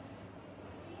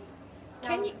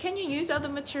 Can you use other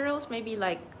materials, maybe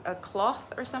like a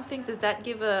cloth or something? Does that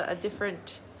give a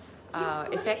different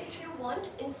effect? If you want.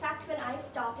 In fact, when I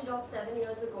started off 7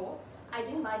 years ago, I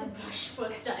didn't buy the brush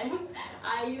first time.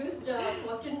 I used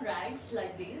cotton rags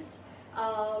like these.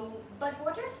 But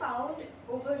what I found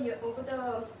over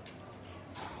the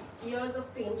years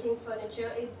of painting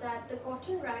furniture is that the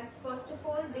cotton rags, first of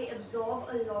all, they absorb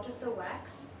a lot of the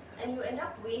wax, and you end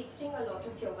up wasting a lot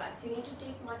of your wax. You need to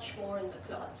take much more in the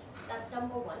cloth. That's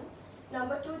number one.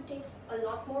 Number two, it takes a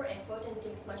lot more effort and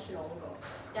takes much longer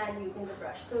than using the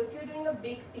brush. So if you're doing a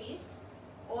big piece,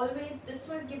 always this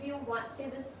will give you one, say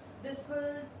this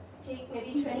will take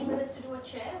maybe 20 minutes to do a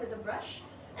chair with a brush,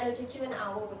 and it'll take you an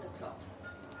hour with the cloth.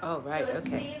 Oh, right, so it okay.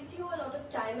 saves you a lot of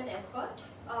time and effort.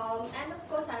 And of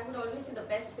course, I would always say the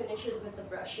best finish is with the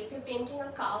brush. If you're painting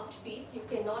a carved piece, you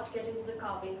cannot get into the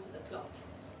carvings with the cloth.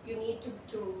 You need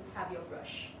to have your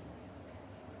brush.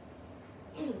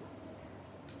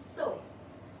 So,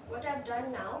 what I've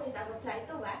done now is I've applied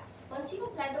the wax. Once you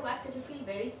apply the wax, it will feel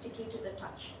very sticky to the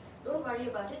touch. Don't worry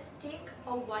about it. Take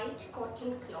a white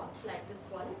cotton cloth like this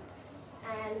one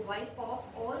and wipe off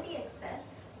all the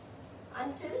excess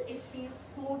until it feels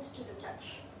smooth to the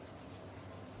touch.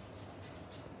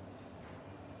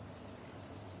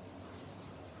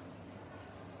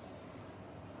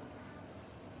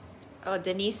 Oh,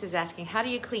 Denise is asking, how do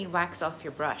you clean wax off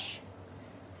your brush?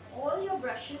 All your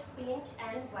brushes, paint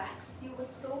and wax, you would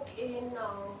soak in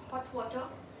hot water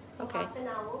for half an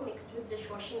hour mixed with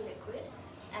dishwashing liquid,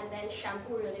 and then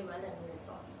shampoo really well and rinse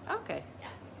off. Okay. Yeah.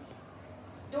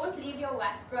 Don't leave your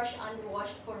wax brush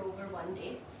unwashed for over 1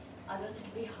 day, otherwise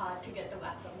it'll be hard to get the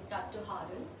wax off. It starts to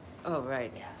harden. Oh,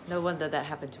 right. Yeah. No wonder that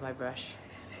happened to my brush.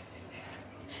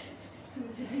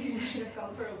 Susan, you should have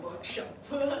come for a workshop.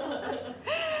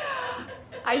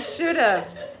 I should have.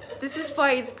 This is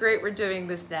why it's great we're doing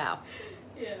this now.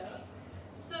 Yeah.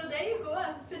 So there you go.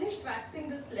 I've finished waxing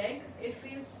this leg. It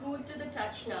feels smooth to the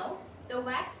touch now. The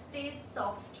wax stays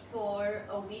soft for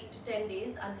a week to 10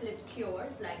 days until it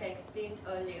cures, like I explained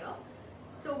earlier.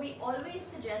 So we always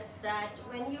suggest that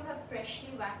when you have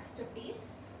freshly waxed a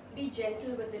piece, be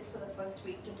gentle with it for the first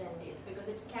week to 10 days, because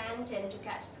it can tend to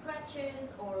catch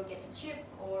scratches or get a chip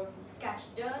or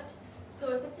catch dirt. So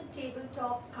if it's a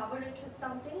tabletop, cover it with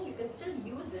something. You can still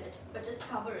use it, but just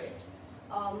cover it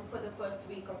for the first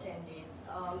week or 10 days.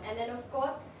 And then of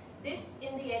course, this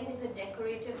in the end is a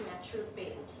decorative natural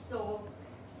paint. So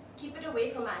keep it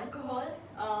away from alcohol.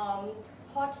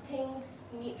 Hot things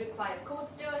require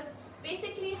coasters.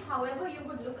 Basically, however you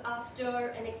would look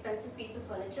after an expensive piece of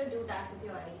furniture, do that with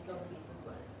your Annie Sloan piece as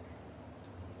well.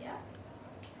 Yeah?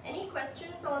 Any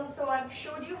questions on, so I've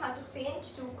showed you how to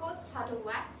paint 2 coats, how to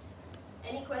wax.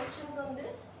 Any questions on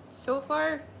this? So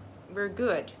far, we're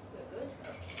good. We're good?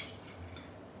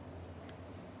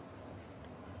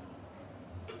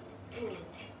 Okay.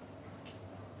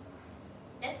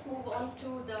 Let's move on to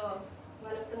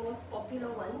one of the most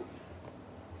popular ones,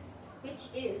 which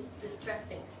is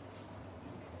distressing.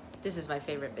 This is my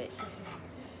favorite bit.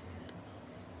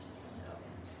 So,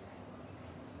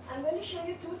 I'm going to show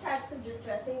you 2 types of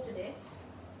distressing today.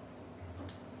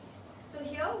 So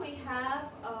here we have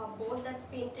a board that's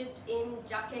painted in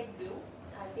duck egg blue.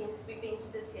 We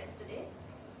painted this yesterday.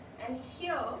 And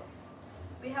here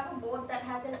we have a board that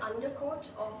has an undercoat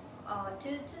of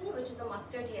Tilton, which is a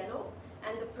mustard yellow,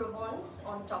 and the Provence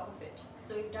on top of it.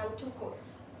 So we've done 2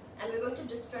 coats, and we're going to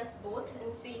distress both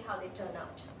and see how they turn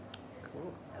out.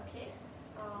 Cool. Okay.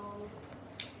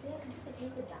 Yeah, could you get a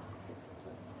little bit dark? Fix this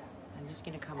one, please. I'm just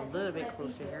going to come I a think little bit might be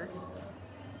closer here.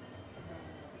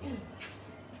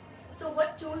 So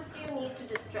what tools do you need to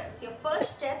distress? Your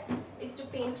first step is to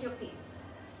paint your piece.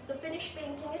 So finish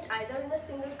painting it either in a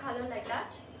single color like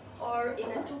that, or in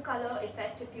a 2-color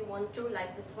effect if you want to,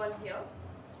 like this one here.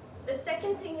 The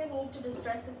second thing you need to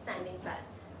distress is sanding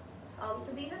pads.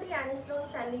 So these are the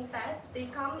Anislone sanding pads. They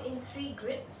come in 3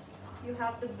 grits. You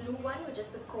have the blue one, which is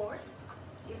the coarse.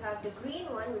 You have the green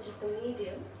one, which is the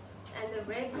medium, and the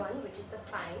red one, which is the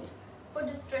fine. For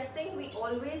distressing, we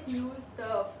always use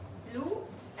the blue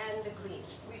and the green.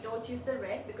 We don't use the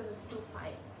red because it's too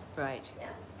fine. Right.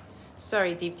 Yeah.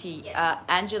 Sorry, Deepti. Yes.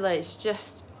 Angela is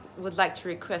just would like to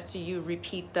request you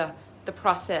repeat the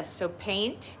process. So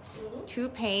paint, 2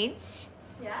 paints,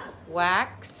 Yeah.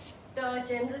 wax. The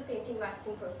general painting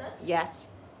waxing process. Yes.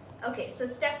 Okay, so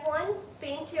step 1,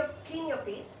 clean your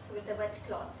piece with a wet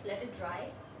cloth, let it dry.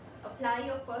 Apply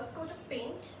your first coat of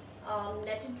paint,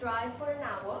 let it dry for an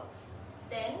hour.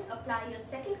 Then apply your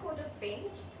second coat of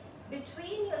paint.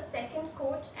 Between your second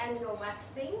coat and your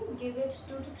waxing, give it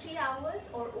 2 to 3 hours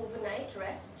or overnight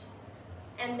rest.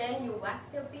 And then you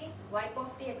wax your piece, wipe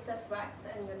off the excess wax,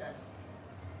 and you're done.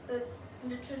 So it's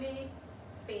literally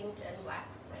paint and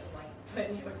wax and wipe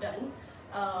when you're done.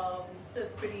 So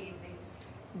it's pretty easy.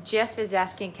 Jeff is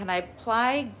asking, can I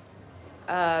apply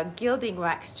gilding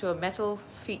wax to a metal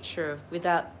feature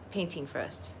without painting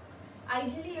first?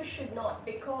 Ideally, you should not,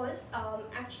 because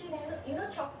actually,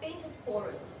 chalk paint is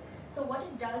porous. So what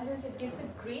it does is it gives a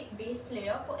great base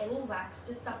layer for any wax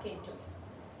to suck into.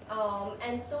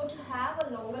 And so to have a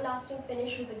longer lasting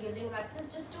finish with the gilding waxes,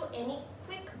 just do any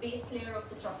quick base layer of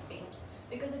the chalk paint.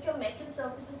 Because if your metal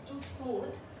surface is too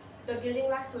smooth, the gilding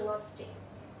wax will not stay.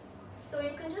 So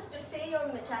you can just say your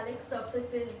metallic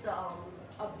surface is brown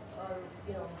or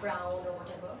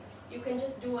whatever. You can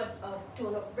just do a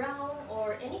tone of brown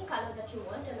or any color that you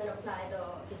want, and then apply the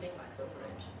gilding wax over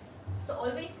it. So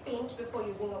always paint before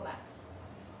using a wax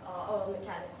or a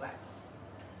metallic wax.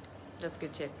 That's a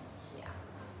good tip. Yeah.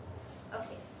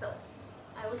 Okay, so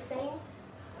I was saying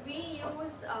we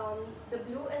use the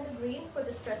blue and the green for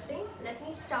distressing. Let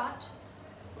me start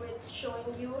with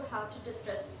showing you how to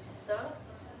distress the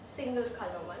single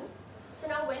color one. So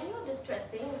now when you're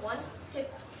distressing, one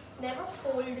tip, never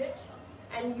fold it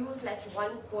and use like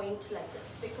one point like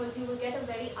this, because you will get a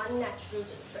very unnatural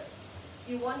distress.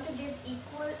 You want to give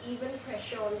equal, even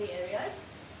pressure on the areas,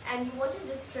 and you want to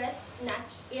distress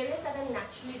areas that are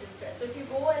naturally distressed. So if you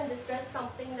go and distress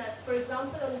something that's, for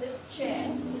example, on this chair,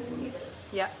 can you see this?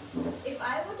 Yeah. If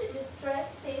I were to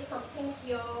distress, say, something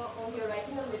here or here right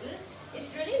in the middle,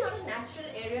 it's really not a natural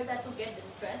area that would get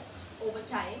distressed over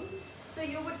time. So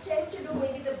you would tend to do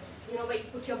maybe the, where you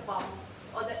put your bum,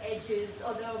 or the edges,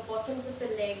 or the bottoms of the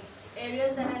legs,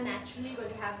 areas that are naturally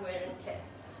going to have wear and tear.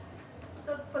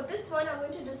 So for this one, I'm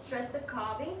going to distress the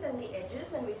carvings and the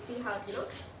edges, and we see how it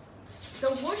looks.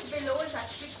 The wood below is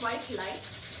actually quite light.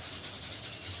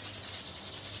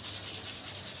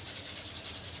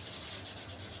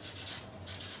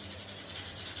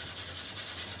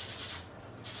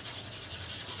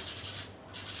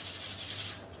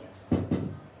 Okay.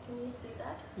 Can you see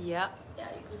that? Yeah. Yeah,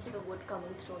 you can see the wood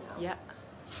coming through now. Yeah.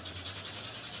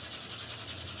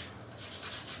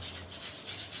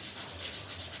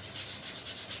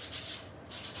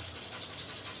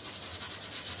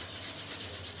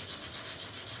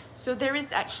 So there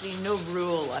is actually no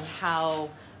rule on how,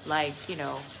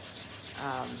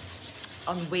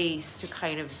 on ways to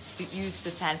kind of use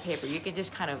the sandpaper. You can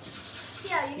just kind of,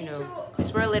 Yeah, you need to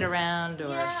swirl it around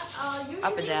or usually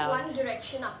up and down. one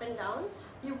direction up and down.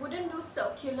 You wouldn't do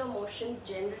circular motions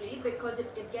generally because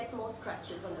it could get more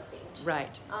scratches on the paint. Right.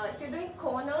 If you're doing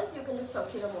corners, you can do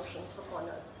circular motions for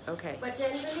corners. Okay. But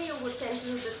generally, you would tend to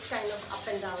do this kind of up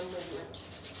and down movement.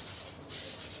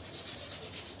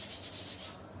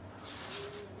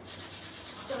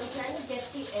 So I'm trying to get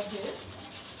the edges.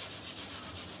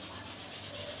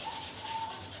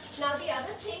 Now the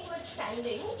other thing with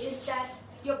sanding is that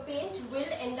your paint will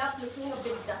end up looking a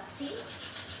bit dusty,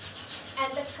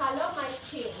 and the color might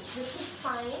change, which is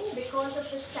fine because of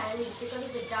the sand, because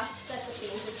of the dust that the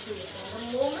paint is creating. The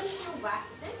moment you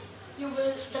wax it,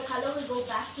 the color will go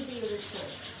back to the original.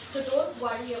 So don't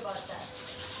worry about that.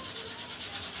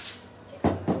 Okay,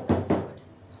 that's good.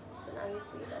 So now you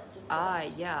see that's distressed. Ah,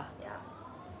 yeah. Yeah.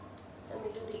 Let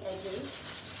me do the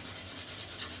edges.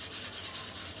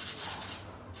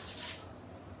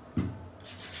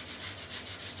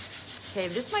 Okay,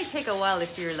 this might take a while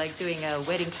if you're like doing a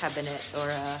wedding cabinet or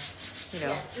a, you know.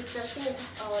 Yes, distressing is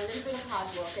a little bit of hard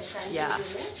work and time Yeah.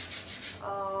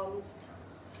 consuming.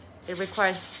 It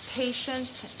requires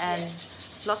patience and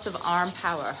Yes. lots of arm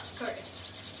power. Correct.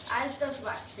 As does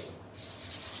waxing.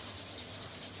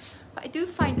 But I do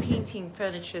find painting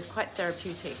furniture is quite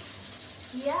therapeutic.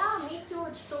 Yeah, me too.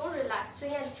 It's so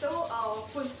relaxing and so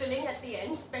fulfilling at the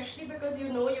end, especially because you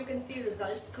know you can see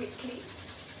results quickly.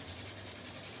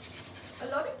 A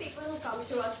lot of people who come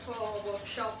to us for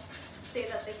workshops say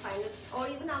that they find it, or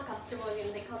even our customers,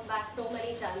 they come back so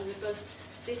many times because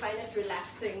they find it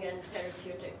relaxing and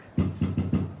therapeutic.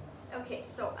 Okay,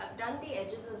 so I've done the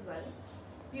edges as well.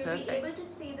 You'll Perfect. be able to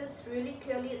see this really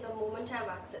clearly at the moment I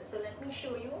wax it. So let me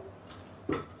show you.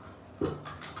 So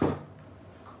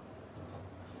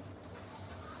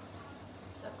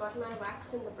I've got my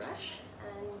wax in the brush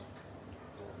and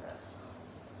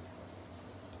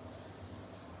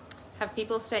Have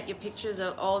people sent you pictures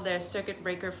of all their circuit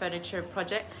breaker furniture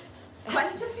projects?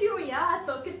 quite a few, yeah.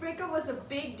 Circuit breaker was a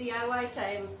big DIY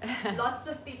time. Lots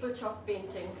of people chalk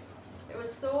painting. It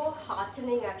was so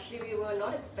heartening actually, we were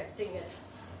not expecting it.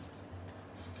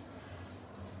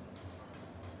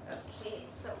 Okay,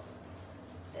 so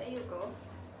there you go.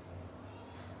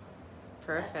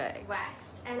 Perfect. That's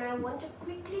waxed. And I want to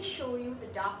quickly show you the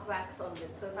dark wax on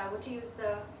this. So if I were to use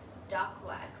the dark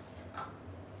wax,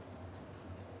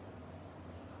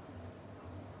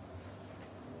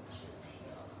 which is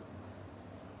here.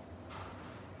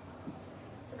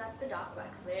 So that's the dark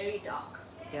wax, very dark.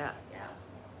 Yeah. Yeah.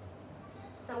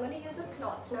 So I'm going to use a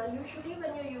cloth. Now usually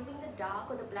when you're using the dark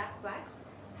or the black wax,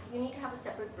 you need to have a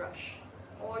separate brush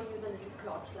or use a little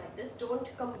cloth like this. Don't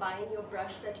combine your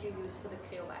brush that you use for the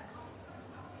clear wax.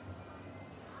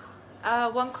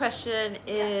 One question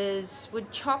is,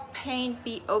 would chalk paint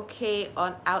be okay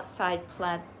on outside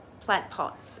plant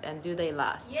pots, and do they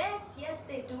last? Yes, yes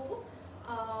they do.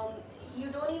 You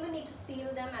don't even need to seal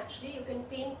them actually. You can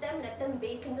paint them, let them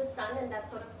bake in the sun, and that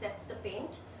sort of sets the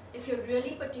paint. If you're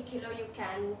really particular, you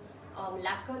can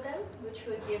lacquer them, which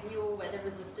will give you weather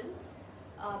resistance.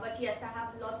 But yes, I have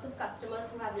lots of customers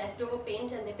who have leftover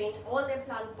paint and they paint all their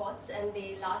plant pots and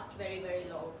they last very, very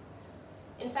long.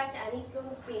 In fact, Annie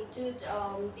Sloan's painted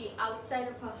the outside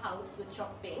of her house with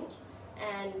chalk paint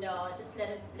and just let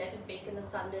it bake in the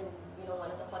sun in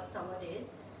one of the hot summer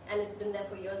days, and it's been there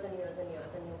for years and years and years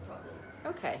and no problem.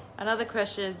 Okay. Another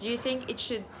question is, do you think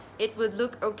it would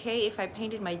look okay if I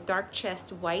painted my dark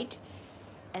chest white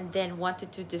and then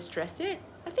wanted to distress it?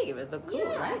 I think it would look cool,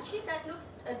 Yeah, right? actually that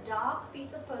looks, a dark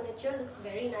piece of furniture looks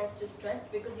very nice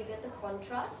distressed because you get the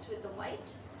contrast with the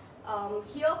white.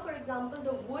 Here, for example,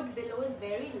 the wood below is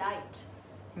very light,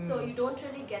 so you don't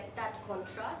really get that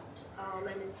contrast,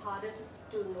 and it's harder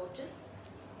to notice.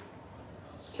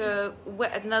 So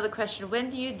another question, when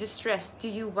do you distress? Do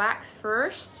you wax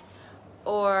first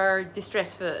or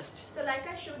distress first? So like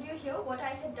I showed you here, what I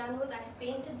had done was I had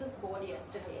painted this board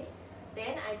yesterday,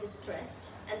 then I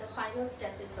distressed, and the final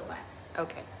step is the wax.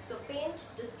 Okay. So paint,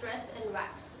 distress and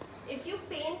wax. If you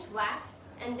paint, wax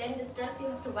and then distress, you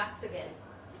have to wax again.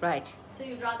 Right. So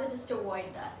you'd rather just avoid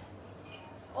that.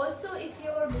 Also, if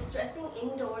you're distressing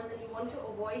indoors and you want to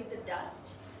avoid the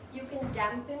dust, you can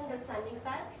dampen the sanding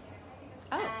pads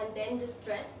and then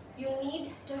distress. You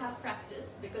need to have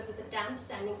practice because with a damp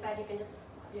sanding pad you can just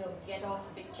get off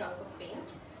a big chunk of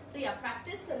paint. So yeah,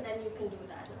 practice and then you can do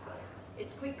that as well.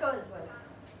 It's quicker as well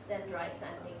than dry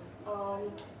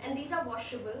sanding. And these are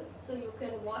washable, so you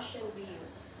can wash and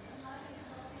reuse.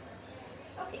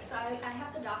 Okay, so I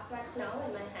have the dark wax now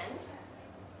in my hand.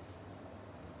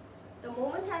 The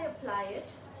moment I apply it,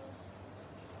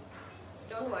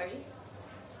 don't worry.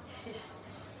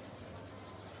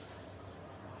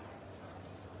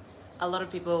 A lot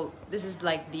of people, this is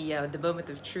like the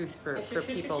moment of truth for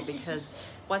people, because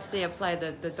once they apply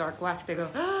the dark wax, they go,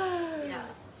 ah, Yeah.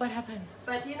 what happened?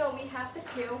 But we have the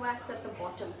clear wax at the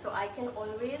bottom, so I can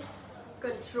always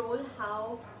control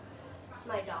how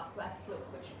my dark wax look,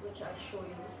 which I'll show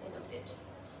you in a bit.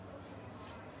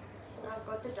 So now I've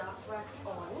got the dark wax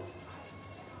on.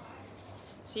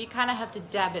 So you kind of have to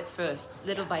dab it first,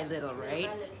 little by little, right? Little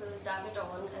by little, dab it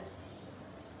on.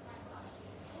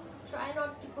 Try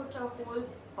not to put a whole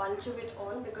bunch of it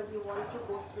on because you want to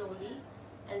go slowly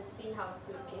and see how it's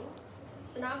looking.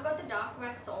 So now I've got the dark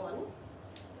wax on.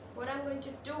 What I'm going to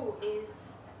do is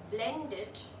blend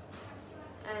it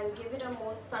and give it a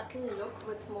more subtle look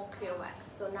with more clear wax.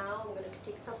 So now I'm going to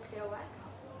take some clear wax.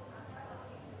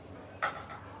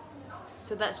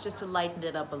 So that's just to lighten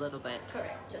it up a little bit.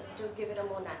 Correct, just to give it a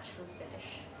more natural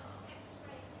finish.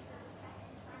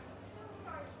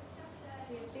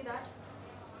 So you see that?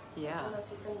 I Yeah. don't know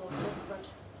if you can notice, but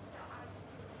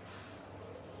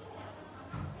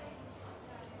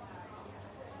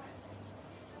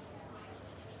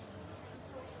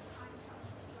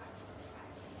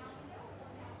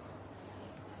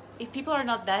If people are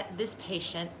not this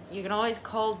patient, you can always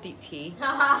call Deepti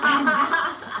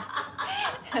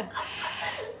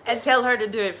and tell her to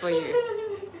do it for you.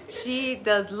 She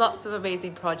does lots of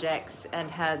amazing projects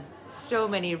and had so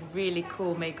many really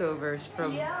cool makeovers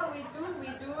from. yeah, we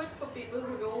do it for people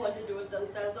who don't want to do it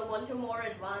themselves or want a more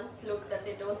advanced look that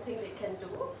they don't think they can do.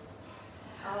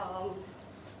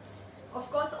 Of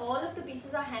course, all of the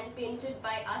pieces are hand painted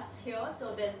by us here,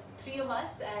 so there's 3 of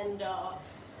us, and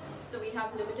so we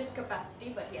have limited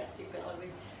capacity, but yes, you can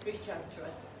always reach out to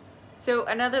us. So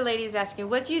another lady is asking,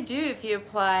 what do you do if you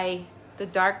apply the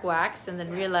dark wax and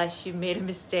then realize you made a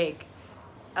mistake?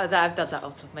 Oh, I've done that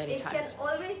also many It times. can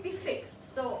always be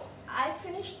fixed. So I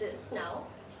finished this now,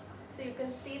 so you can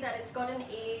see that it's got an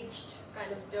aged,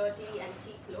 kind of dirty,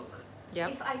 antique look.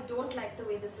 Yep. If I don't like the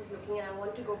way this is looking and I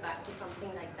want to go back to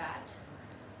something like that,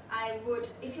 I would,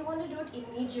 if you want to do it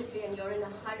immediately and you're in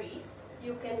a hurry,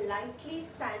 you can lightly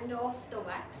sand off the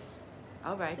wax.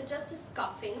 All right. So just a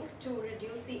scuffing to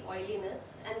reduce the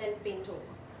oiliness and then paint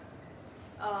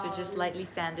over. So just lightly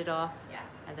sand it off Yeah.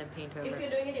 and then paint over. If you're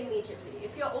doing it immediately.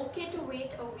 If you're okay to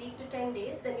wait a week to 10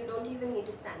 days, then you don't even need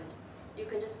to sand. You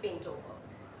can just paint over.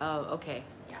 Oh, okay.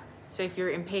 Yeah. So if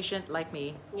you're impatient like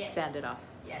me, Yes. sand it off.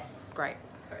 Yes. Great.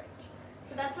 Correct.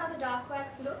 So that's how the dark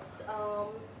wax looks.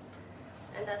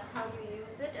 And that's how you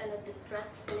use it, and a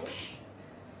distressed finish.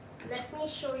 Let me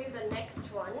show you the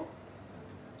next one,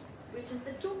 which is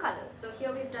the 2 colors. So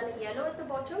here we've done a yellow at the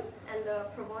bottom and the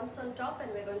Provence on top,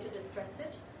 and we're going to distress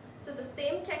it. So the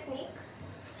same technique.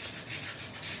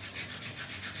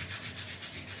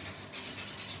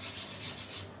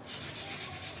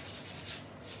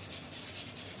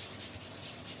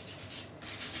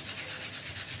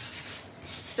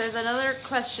 There's another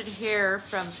question here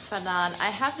from Fanan.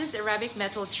 I have this Arabic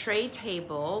metal tray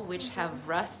table which have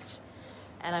rust,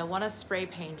 and I want to spray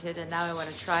paint it, and now I want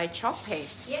to try chalk paint.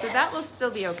 So Yes. that will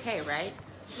still be okay, right?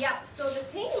 Yeah, so the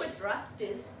thing with rust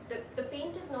is the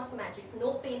paint is not magic.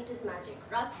 No paint is magic.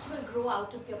 Rust will grow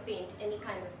out of your paint, any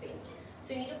kind of paint.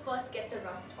 So you need to first get the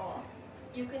rust off.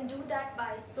 You can do that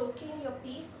by soaking your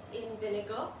piece in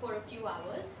vinegar for a few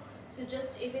hours. So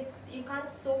just if you can't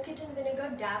soak it in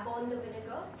vinegar, dab on the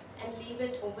vinegar and leave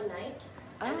it overnight.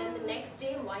 And then the next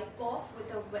day wipe off with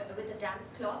a damp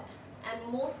cloth,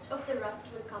 and most of the rust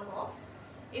will come off.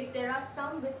 If there are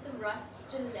some bits of rust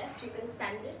still left, you can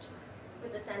sand it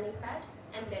with a sanding pad,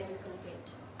 and then you can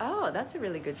paint. Oh, that's a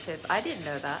really good tip. I didn't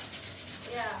know that.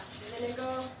 Yeah,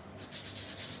 vinegar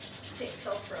takes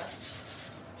off rust.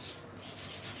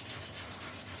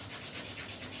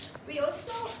 We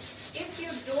also, if you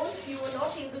are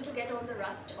not able to get all the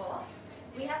rust off,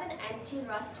 we have an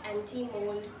anti-rust,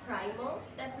 anti-mold primer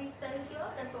that we sell here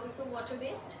that's also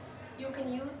water-based. You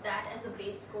can use that as a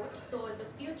base coat, so in the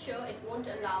future it won't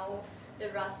allow the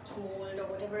rust, mold or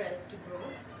whatever else to grow,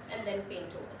 and then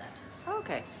paint over that.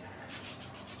 Okay.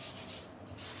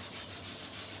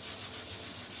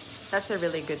 That's a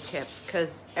really good tip,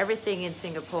 because everything in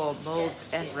Singapore molds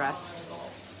and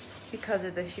rusts because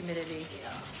of the humidity.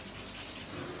 Yeah.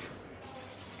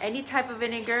 Any type of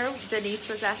vinegar, Denise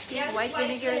was asking. Yes, White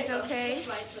vinegar is okay? Just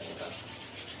white vinegar.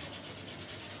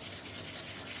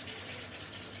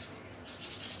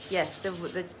 Yes,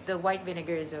 the white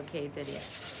vinegar is okay,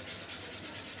 Denise.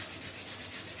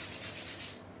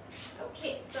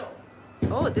 Okay, so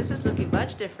Oh, this is looking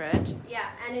much different. yeah,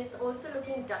 and it's also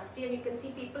looking dusty, and you can see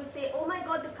people say, oh my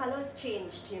god, the color's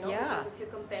changed, you know, Yeah. because if you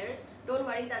compare it, don't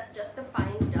worry, that's just the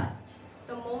fine dust.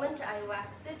 The moment I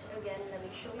wax it, again, let me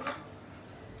show you.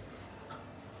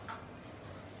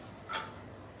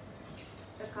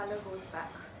 The color goes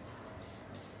back.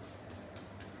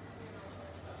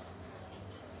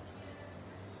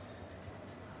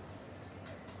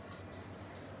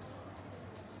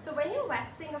 So when you're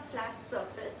waxing a flat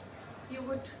surface, you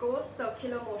would go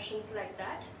circular motions like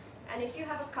that. And if you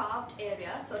have a carved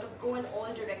area, sort of go in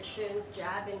all directions,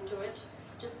 jab into it,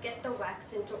 just get the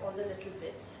wax into all the little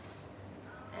bits.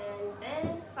 And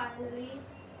then finally,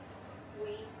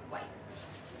 we wipe.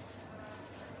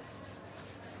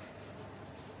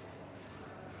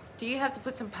 Do you have to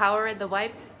put some power in the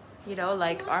wipe? You know,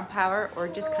 like arm power, or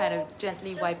just kind of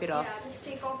gently wipe it off? Yeah, just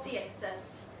take off the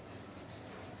excess.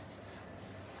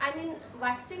 I mean,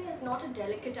 waxing is not a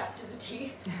delicate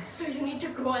activity, so you need to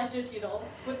go at it, you know,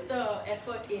 put the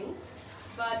effort in.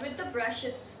 But with the brush,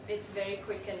 it's very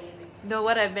quick and easy. No,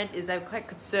 what I meant is I'm quite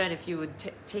concerned if you would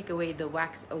take away the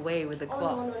wax away with the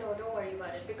cloth. Oh, no, don't worry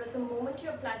about it. Because the moment you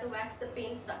apply the wax, the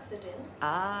paint sucks it in.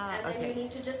 Ah, and then okay. you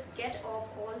need to just get off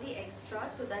all the extra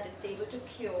so that it's able to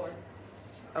cure.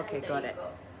 Okay, And there got you it. go.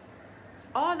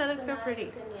 Oh, that looks so now pretty.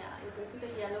 You can see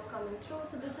the yellow coming through.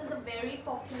 So this is a very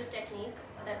popular technique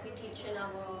that we teach in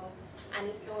our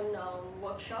Annie Sloan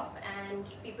workshop, and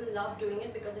people love doing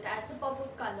it because it adds a pop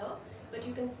of color, but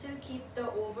you can still keep the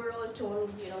overall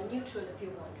tone, neutral if you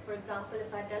want. For example,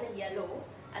 if I've done a yellow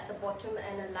at the bottom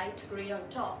and a light gray on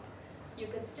top, you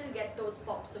can still get those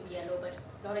pops of yellow, but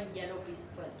it's not a yellow piece of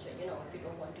furniture, if you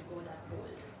don't want to go that bold.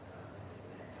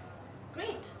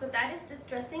 Great, so that is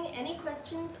distressing. Any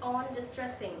questions on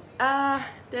distressing?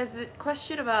 There's a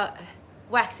question about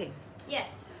waxing. Yes.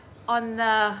 On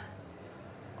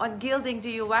gilding, do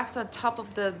you wax on top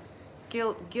of the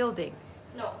gilding?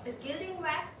 No, the gilding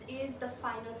wax is the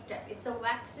final step. It's a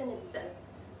wax in itself.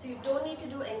 So you don't need to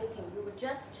do anything. You would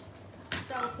just,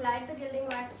 so I've applied the gilding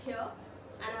wax here,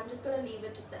 and I'm just going to leave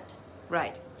it to set.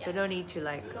 Right, Yeah. so no need to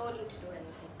No need to do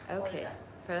anything. All Okay, done.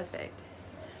 perfect.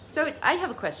 So I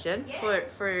have a question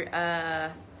Yes. for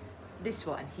this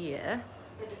one here.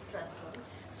 The distressed one.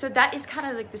 So that is kind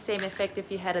of like the same effect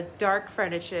if you had a dark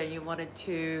furniture and you wanted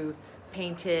to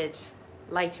paint it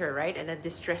lighter, right? And then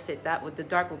distress it, the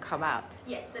dark will come out.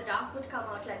 Yes, the dark would come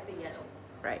out like the yellow.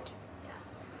 Right. Yeah.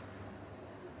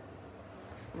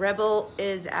 Rebel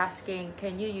is asking,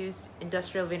 can you use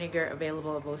industrial vinegar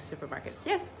available in most supermarkets?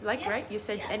 Yes, Yes, right? You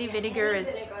said yeah, any yeah, vinegar any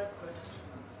is... vinegar is good.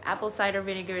 Apple cider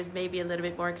vinegar is maybe a little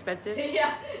bit more expensive.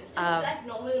 Yeah, just like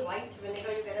normal white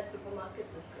vinegar you get at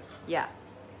supermarkets is good. Yeah.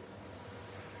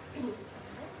 Okay,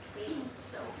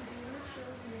 so.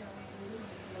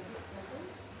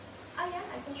 Oh yeah,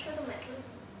 I can show the metal.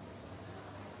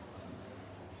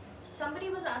 Somebody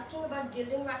was asking about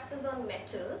gilding waxes on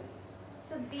metal.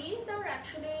 So these are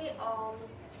actually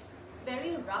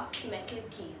very rough metal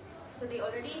keys. So they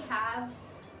already have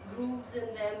grooves in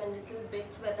them and little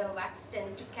bits where the wax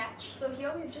tends to catch. So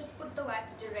here we've just put the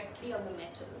wax directly on the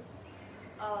metal.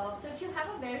 So if you have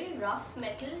a very rough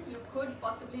metal, you could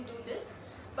possibly do this.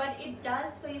 But it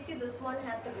does, so you see this one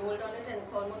had the gold on it and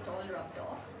it's almost all rubbed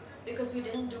off because we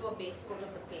didn't do a base coat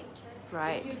of the paint.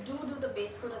 Right. If you do the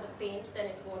base coat of the paint, then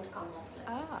it won't come off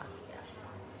like this.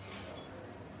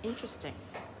 Yeah. Interesting.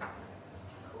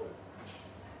 Cool.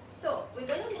 So we're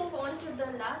going to move on to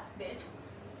the last bit,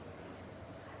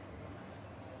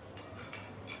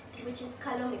 which is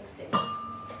color mixing.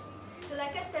 So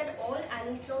like I said, all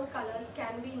Annie Sloan colors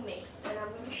can be mixed, and I'm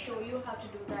going to show you how to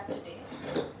do that today.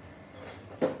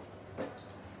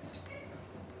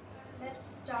 Let's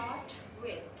start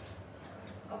with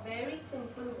a very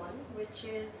simple one, which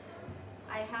is,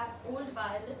 I have old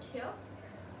violet here,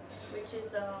 which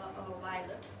is a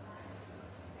violet.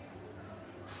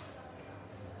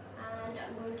 And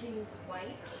I'm going to use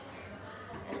white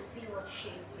and see what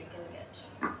shades we can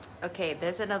get. Okay,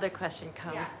 there's another question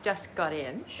Yeah. just got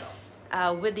in.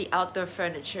 Sure. With the outdoor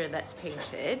furniture that's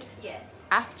painted, Yes.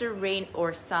 after rain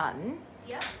or sun,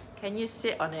 Yeah. can you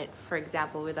sit on it, for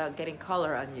example, without getting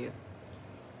color on you?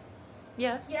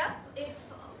 Yeah. Yeah. If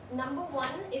number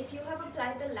one, if you have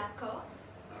applied the lacquer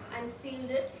and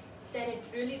sealed it, then it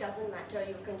really doesn't matter.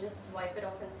 You can just wipe it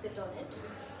off and sit on it.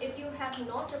 If you have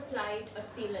not applied a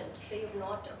sealant, say you've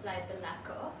not applied the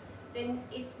lacquer, then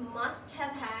it must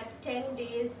have had 10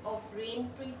 days of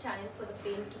rain-free time for the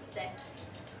paint to set.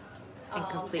 And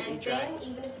completely and dry. then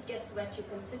even if it gets wet, you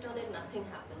can sit on it, nothing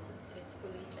happens. It's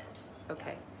fully set.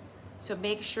 Okay. So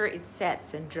make sure it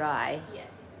sets and dry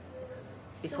Yes.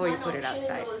 before you so put it one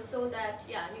outside. option is also that,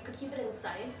 yeah, you could keep it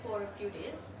inside for a few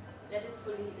days, let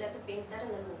the paint set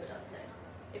and then move it outside.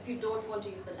 If you don't want to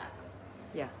use the lacquer.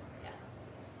 Yeah.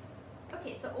 Yeah.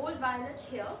 Okay, so old violet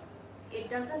here. It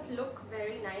doesn't look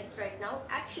very nice right now.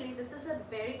 Actually, this is a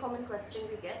very common question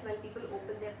we get when people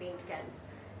open their paint cans.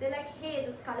 They're like, hey,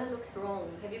 this color looks wrong.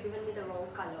 Have you given me the wrong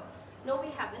color? No, we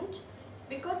haven't.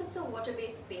 Because it's a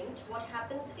water-based paint, what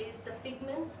happens is the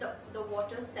pigments, the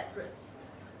water separates.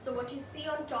 So what you see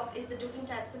on top is the different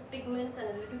types of pigments and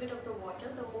a little bit of the water.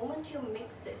 The moment you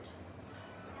mix it,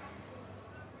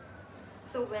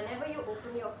 so whenever you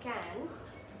open your can,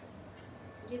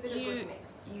 give it a good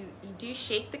mix. You do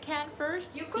shake the can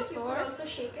first? You could before? also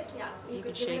shake it, yeah. You could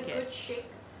could give shake it a it. good shake.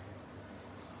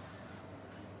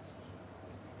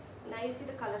 Now you see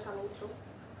the color coming through.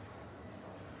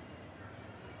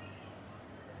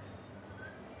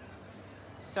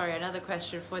 Sorry, another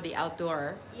question for the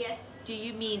outdoor. Yes. Do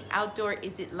you mean outdoor,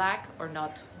 is it lac or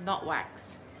not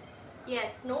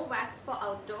Yes, no wax for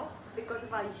outdoor. Because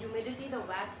of our humidity, the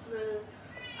wax will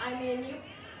I mean,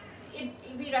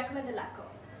 we recommend the lacquer.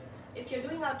 If you're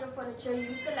doing outdoor furniture,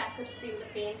 use the lacquer to save the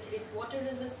paint. It's water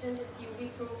resistant, it's UV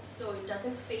proof, so it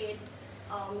doesn't fade,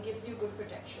 gives you good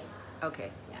protection.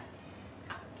 Okay. Yeah.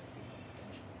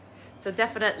 So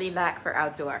definitely lac for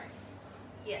outdoor.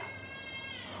 Yeah.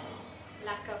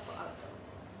 Lacquer for outdoor.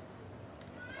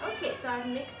 Okay, so I've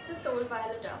mixed the soul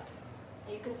violet up.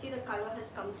 You can see the color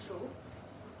has come through.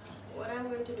 What I'm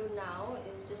going to do now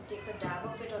is just take a dab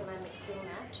of it on my mixing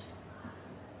mat.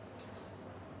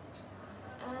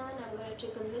 And I'm going to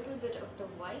take a little bit of the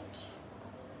white.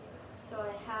 So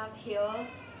I have here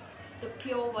the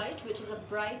pure white, which is a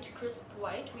bright, crisp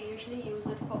white. We usually use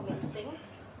it for mixing.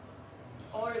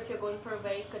 Or if you're going for a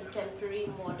very contemporary,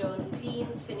 modern, clean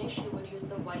finish, you would use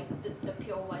the white, the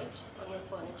pure white on your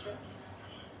furniture.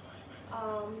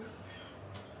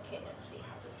 Okay, let's see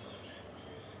how this goes.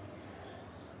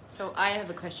 So I have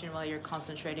a question while you're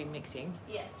concentrating mixing.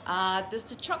 Yes. Does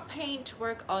the chalk paint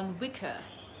work on wicker?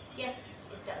 Yes,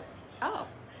 it does. Oh.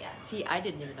 Yeah. See, I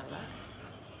didn't even know that.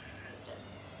 It does.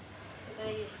 So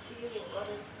there you see we've got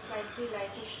a slightly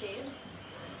lighter shade.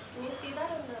 Can you see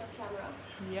that on the camera?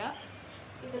 Yeah.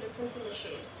 See the difference in the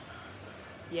shade?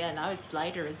 Yeah, now it's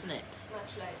lighter, isn't it?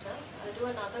 Much lighter. I'll do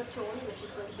another tone which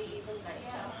is going to be even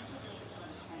lighter.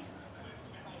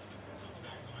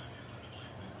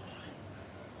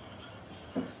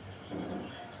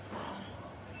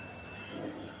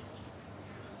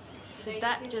 So there you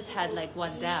that see just this had is like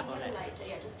one dab on even it. lighter.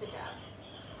 Yeah, just a dab.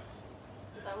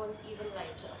 So that one's even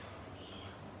lighter.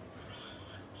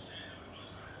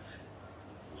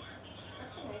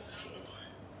 That's a nice shade.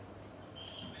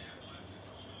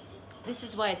 This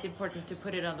is why it's important to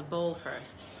put it on the bowl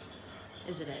first,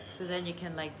 isn't it? So then you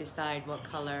can like decide what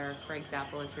color, for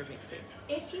example, if you're mixing.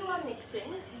 If you are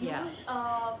mixing, Yeah. use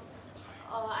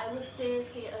I would say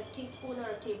a teaspoon or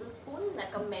a tablespoon,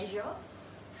 like a measure,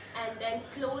 and then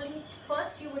slowly.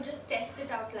 First, you would just test it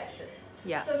out like this.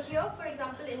 Yeah. So here, for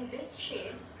example, in this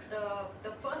shade,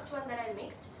 the first one that I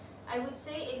mixed, I would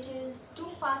say it is 2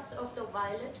 parts of the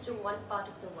violet to 1 part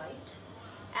of the white,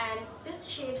 and this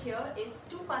shade here is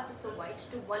 2 parts of the white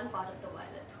to 1 part of the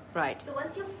violet. Right. So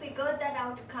once you've figured that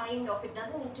out, kind of, it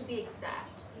doesn't need to be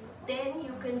exact, then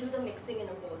you can do the mixing in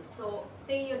a bowl. So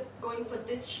say you're going for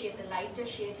this shade, the lighter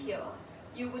shade here,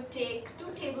 you would take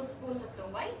 2 tablespoons of the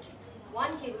white,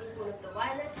 1 tablespoon of the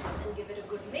violet, and give it a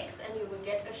good mix, and you will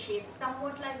get a shade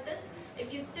somewhat like this.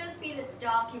 If you still feel it's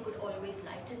dark, you could always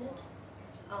lighten it.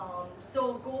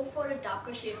 So go for a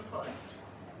darker shade first,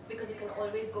 because you can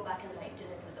always go back and lighten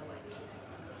it with the white.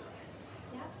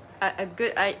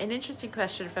 Yeah? An interesting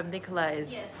question from Nicola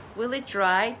is, Yes. will it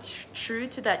dry true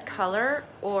to that color,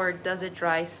 or does it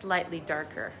dry slightly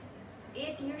darker?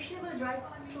 It usually will dry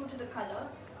true to the color,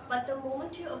 but the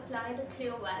moment you apply the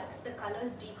clear wax, the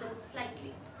colors deepen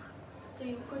slightly. So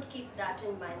you could keep that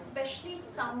in mind, especially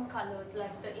some colors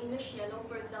like the English yellow,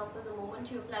 for example. The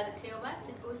moment you apply the clear wax,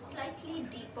 it goes slightly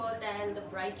deeper than the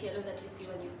bright yellow that you see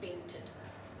when you've painted.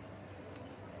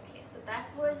 Okay, so that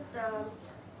was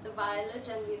the violet,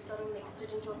 and we've sort of mixed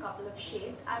it into a couple of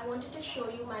shades. I wanted to show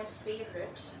you my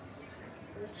favorite,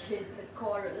 which is the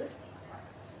coral.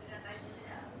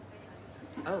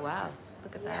 Oh wow,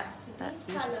 look at that. Yeah, so That's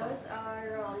these beautiful. colors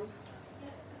are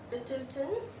the Tilton,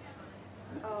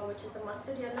 which is the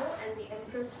mustard yellow, and the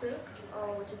Empress silk,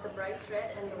 which is the bright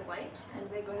red and the white. And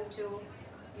we're going to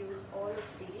use all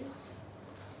of these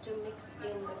to mix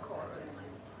in the coral.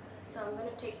 So I'm going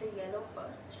to take the yellow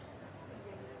first.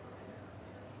 Okay.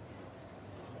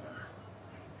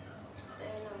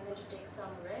 Then I'm going to take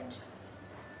some red.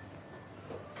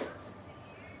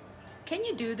 Can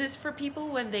you do this for people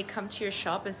when they come to your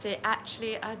shop and say,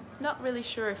 actually, I'm not really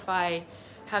sure if I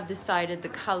have decided the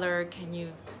color. Can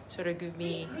you sort of give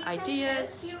me We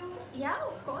ideas? can help you. Yeah,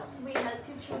 of course. We help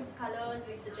you choose colors.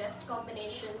 We suggest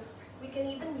combinations. We can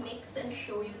even mix and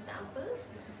show you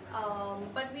samples.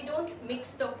 But we don't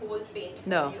mix the whole paint for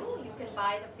No. you. You can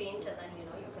buy the paint and then you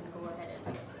can go ahead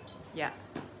and mix it. Yeah.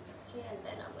 Okay, and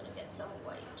then I'm going to get some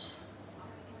white.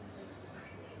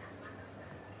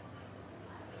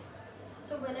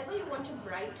 So whenever you want to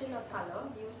brighten a color,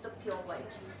 use the pure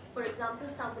white. For example,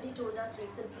 somebody told us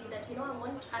recently that,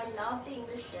 I love the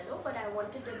English yellow, but I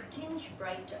wanted a tinge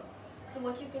brighter. So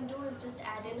what you can do is just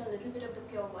add in a little bit of the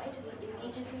pure white. It will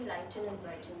immediately lighten and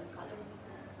brighten the color.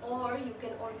 Or you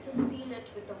can also seal it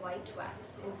with the white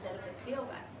wax instead of the clear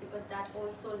wax, because that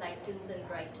also lightens and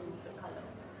brightens the color.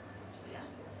 Yeah.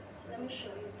 So let me show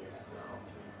you this now.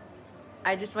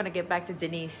 I just want to get back to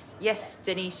Denise. Yes,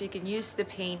 Denise, you can use the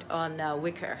paint on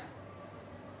wicker.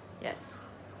 Yes.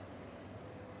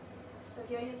 So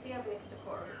here you see I've mixed a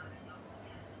coral.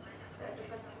 So I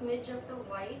took a smidge of the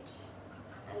white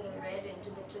and the red into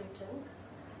the Tilton.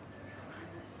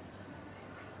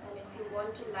 And if you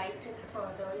want to lighten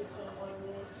further, you can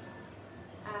always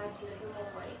add a little more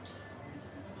white.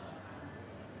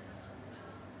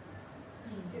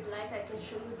 If you'd like, I can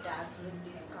show you dabs of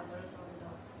these colors on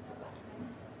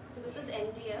the... So this is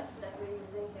MDF that we're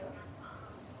using here.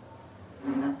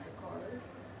 So that's the coral.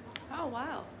 Oh,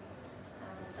 wow.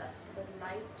 And that's the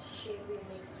light shade we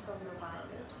mix from the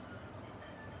violet.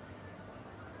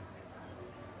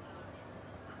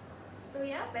 So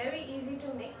yeah, very easy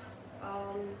to mix.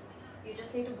 You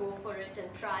just need to go for it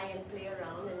and try and play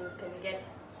around, and you can get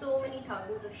so many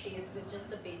thousands of shades with just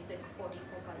the basic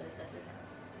 44 colors that we have.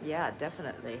 Yeah,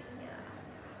 definitely. Yeah.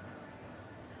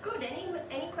 Good.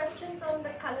 Any questions on the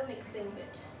color mixing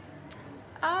bit?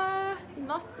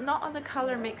 Not on the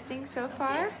color mixing so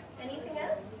far. Okay. Anything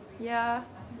else? Yeah.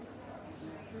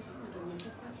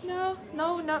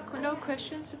 No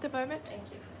questions at the moment. Thank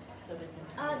you.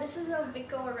 This is a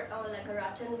wicker or like a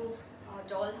rattan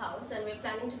doll house, and we're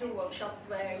planning to do workshops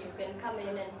where you can come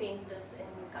in and paint this in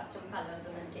custom colors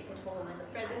and then take it home as a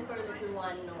present for a little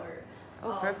one, or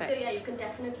Oh, perfect. so yeah, you can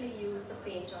definitely use the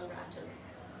paint on rattan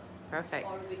Perfect.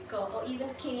 or wicker or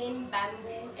even cane,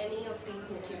 bamboo, any of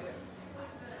these materials.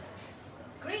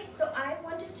 Great. So I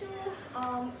wanted to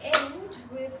end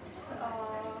with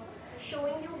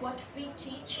showing you what we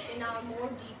teach in our more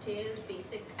detailed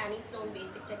basic Annie Sloan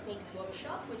Basic Techniques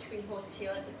workshop, which we host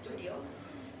here at the studio.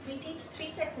 We teach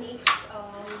 3 techniques.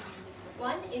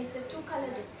 One is the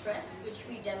 2-color distress, which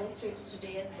we demonstrated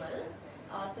today as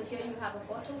well. So here you have a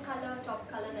bottom color, top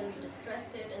color, then we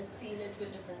distress it and seal it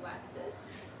with different waxes.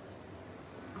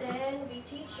 Then we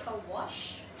teach a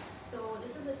wash. So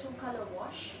this is a 2-color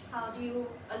wash.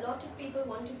 A lot of people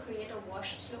want to create a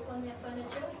washed look on their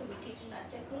furniture, so we teach that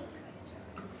technique.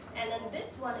 And then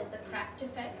this one is the cracked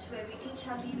effect, where we teach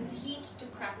how to use heat to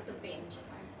crack the paint,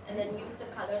 and then use the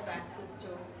colored waxes to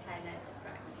highlight the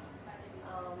cracks.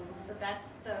 So that's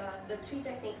the 3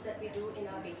 techniques that we do in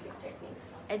our basic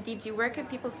techniques. And Deepti, where can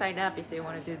people sign up if they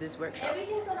want to do this workshops?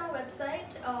 Everything's on our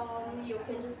website. You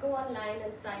can just go online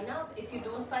and sign up. If you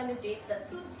don't find a date that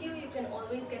suits you, you can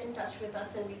always get in touch with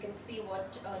us and we can see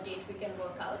what date we can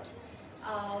work out.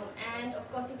 And of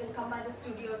course you can come by the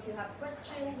studio if you have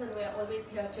questions, and we're always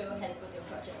here to help with your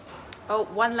projects. Oh,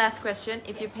 one last question.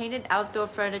 If you painted outdoor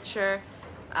furniture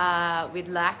with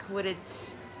lac, would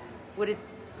it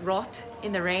rot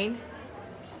in the rain?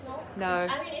 No.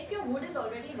 I mean, if your wood is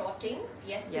already rotting,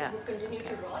 yes, Yeah. it will continue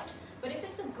to rot. But if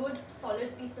it's a good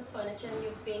solid piece of furniture and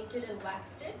you've painted and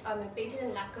waxed it, painted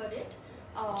and lacquered it,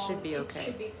 should be okay. It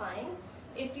should be fine.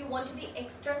 If you want to be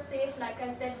extra safe, like I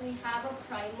said, we have a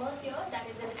primer here that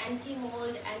is an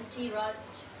anti-mold,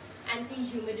 anti-rust,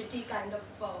 anti-humidity kind of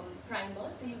primer.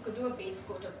 So you could do a base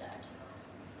coat of that.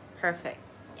 Perfect.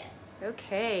 Yes.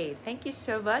 Okay. Thank you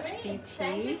so much, Great. Deepti.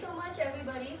 Thank you so much,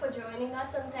 everybody, for joining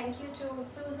us, and thank you to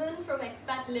Susan from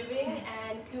Expat Living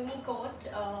and Cluny Court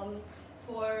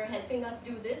for helping us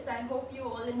do this. I hope you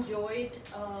all enjoyed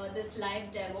this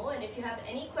live demo, and if you have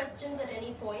any questions at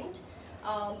any point,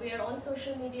 we are on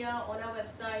social media, on our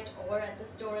website, or at the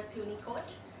store at Cluny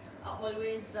Court,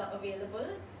 always available.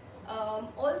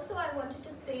 Also, I wanted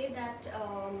to say that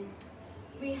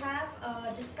we have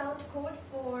a discount code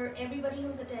for everybody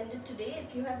who's attended today.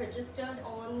 If you have registered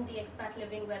on the Expat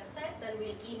Living website, then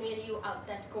we'll email you out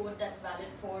that code that's valid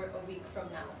for a week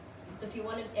from now. So if you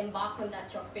want to embark on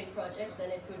that chalk paint project, then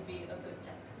it would be a good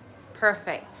time.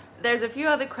 Perfect. There's a few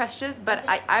other questions, but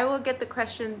Okay. I will get the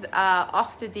questions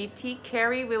off to Deepti.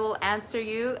 Carrie, we will answer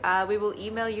you. We will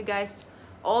email you guys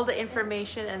all the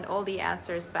information and all the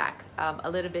answers back a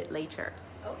little bit later.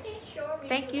 Okay, sure. we'll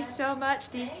Thank do you that. so much,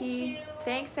 Thank Deepti. you.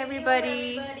 Thanks, See you,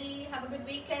 everybody. everybody. Have a good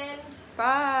weekend. Bye.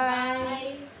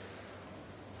 Bye.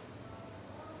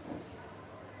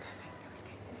 Perfect. That was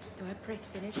good. Do I press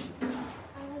finish? Yeah,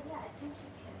 I think.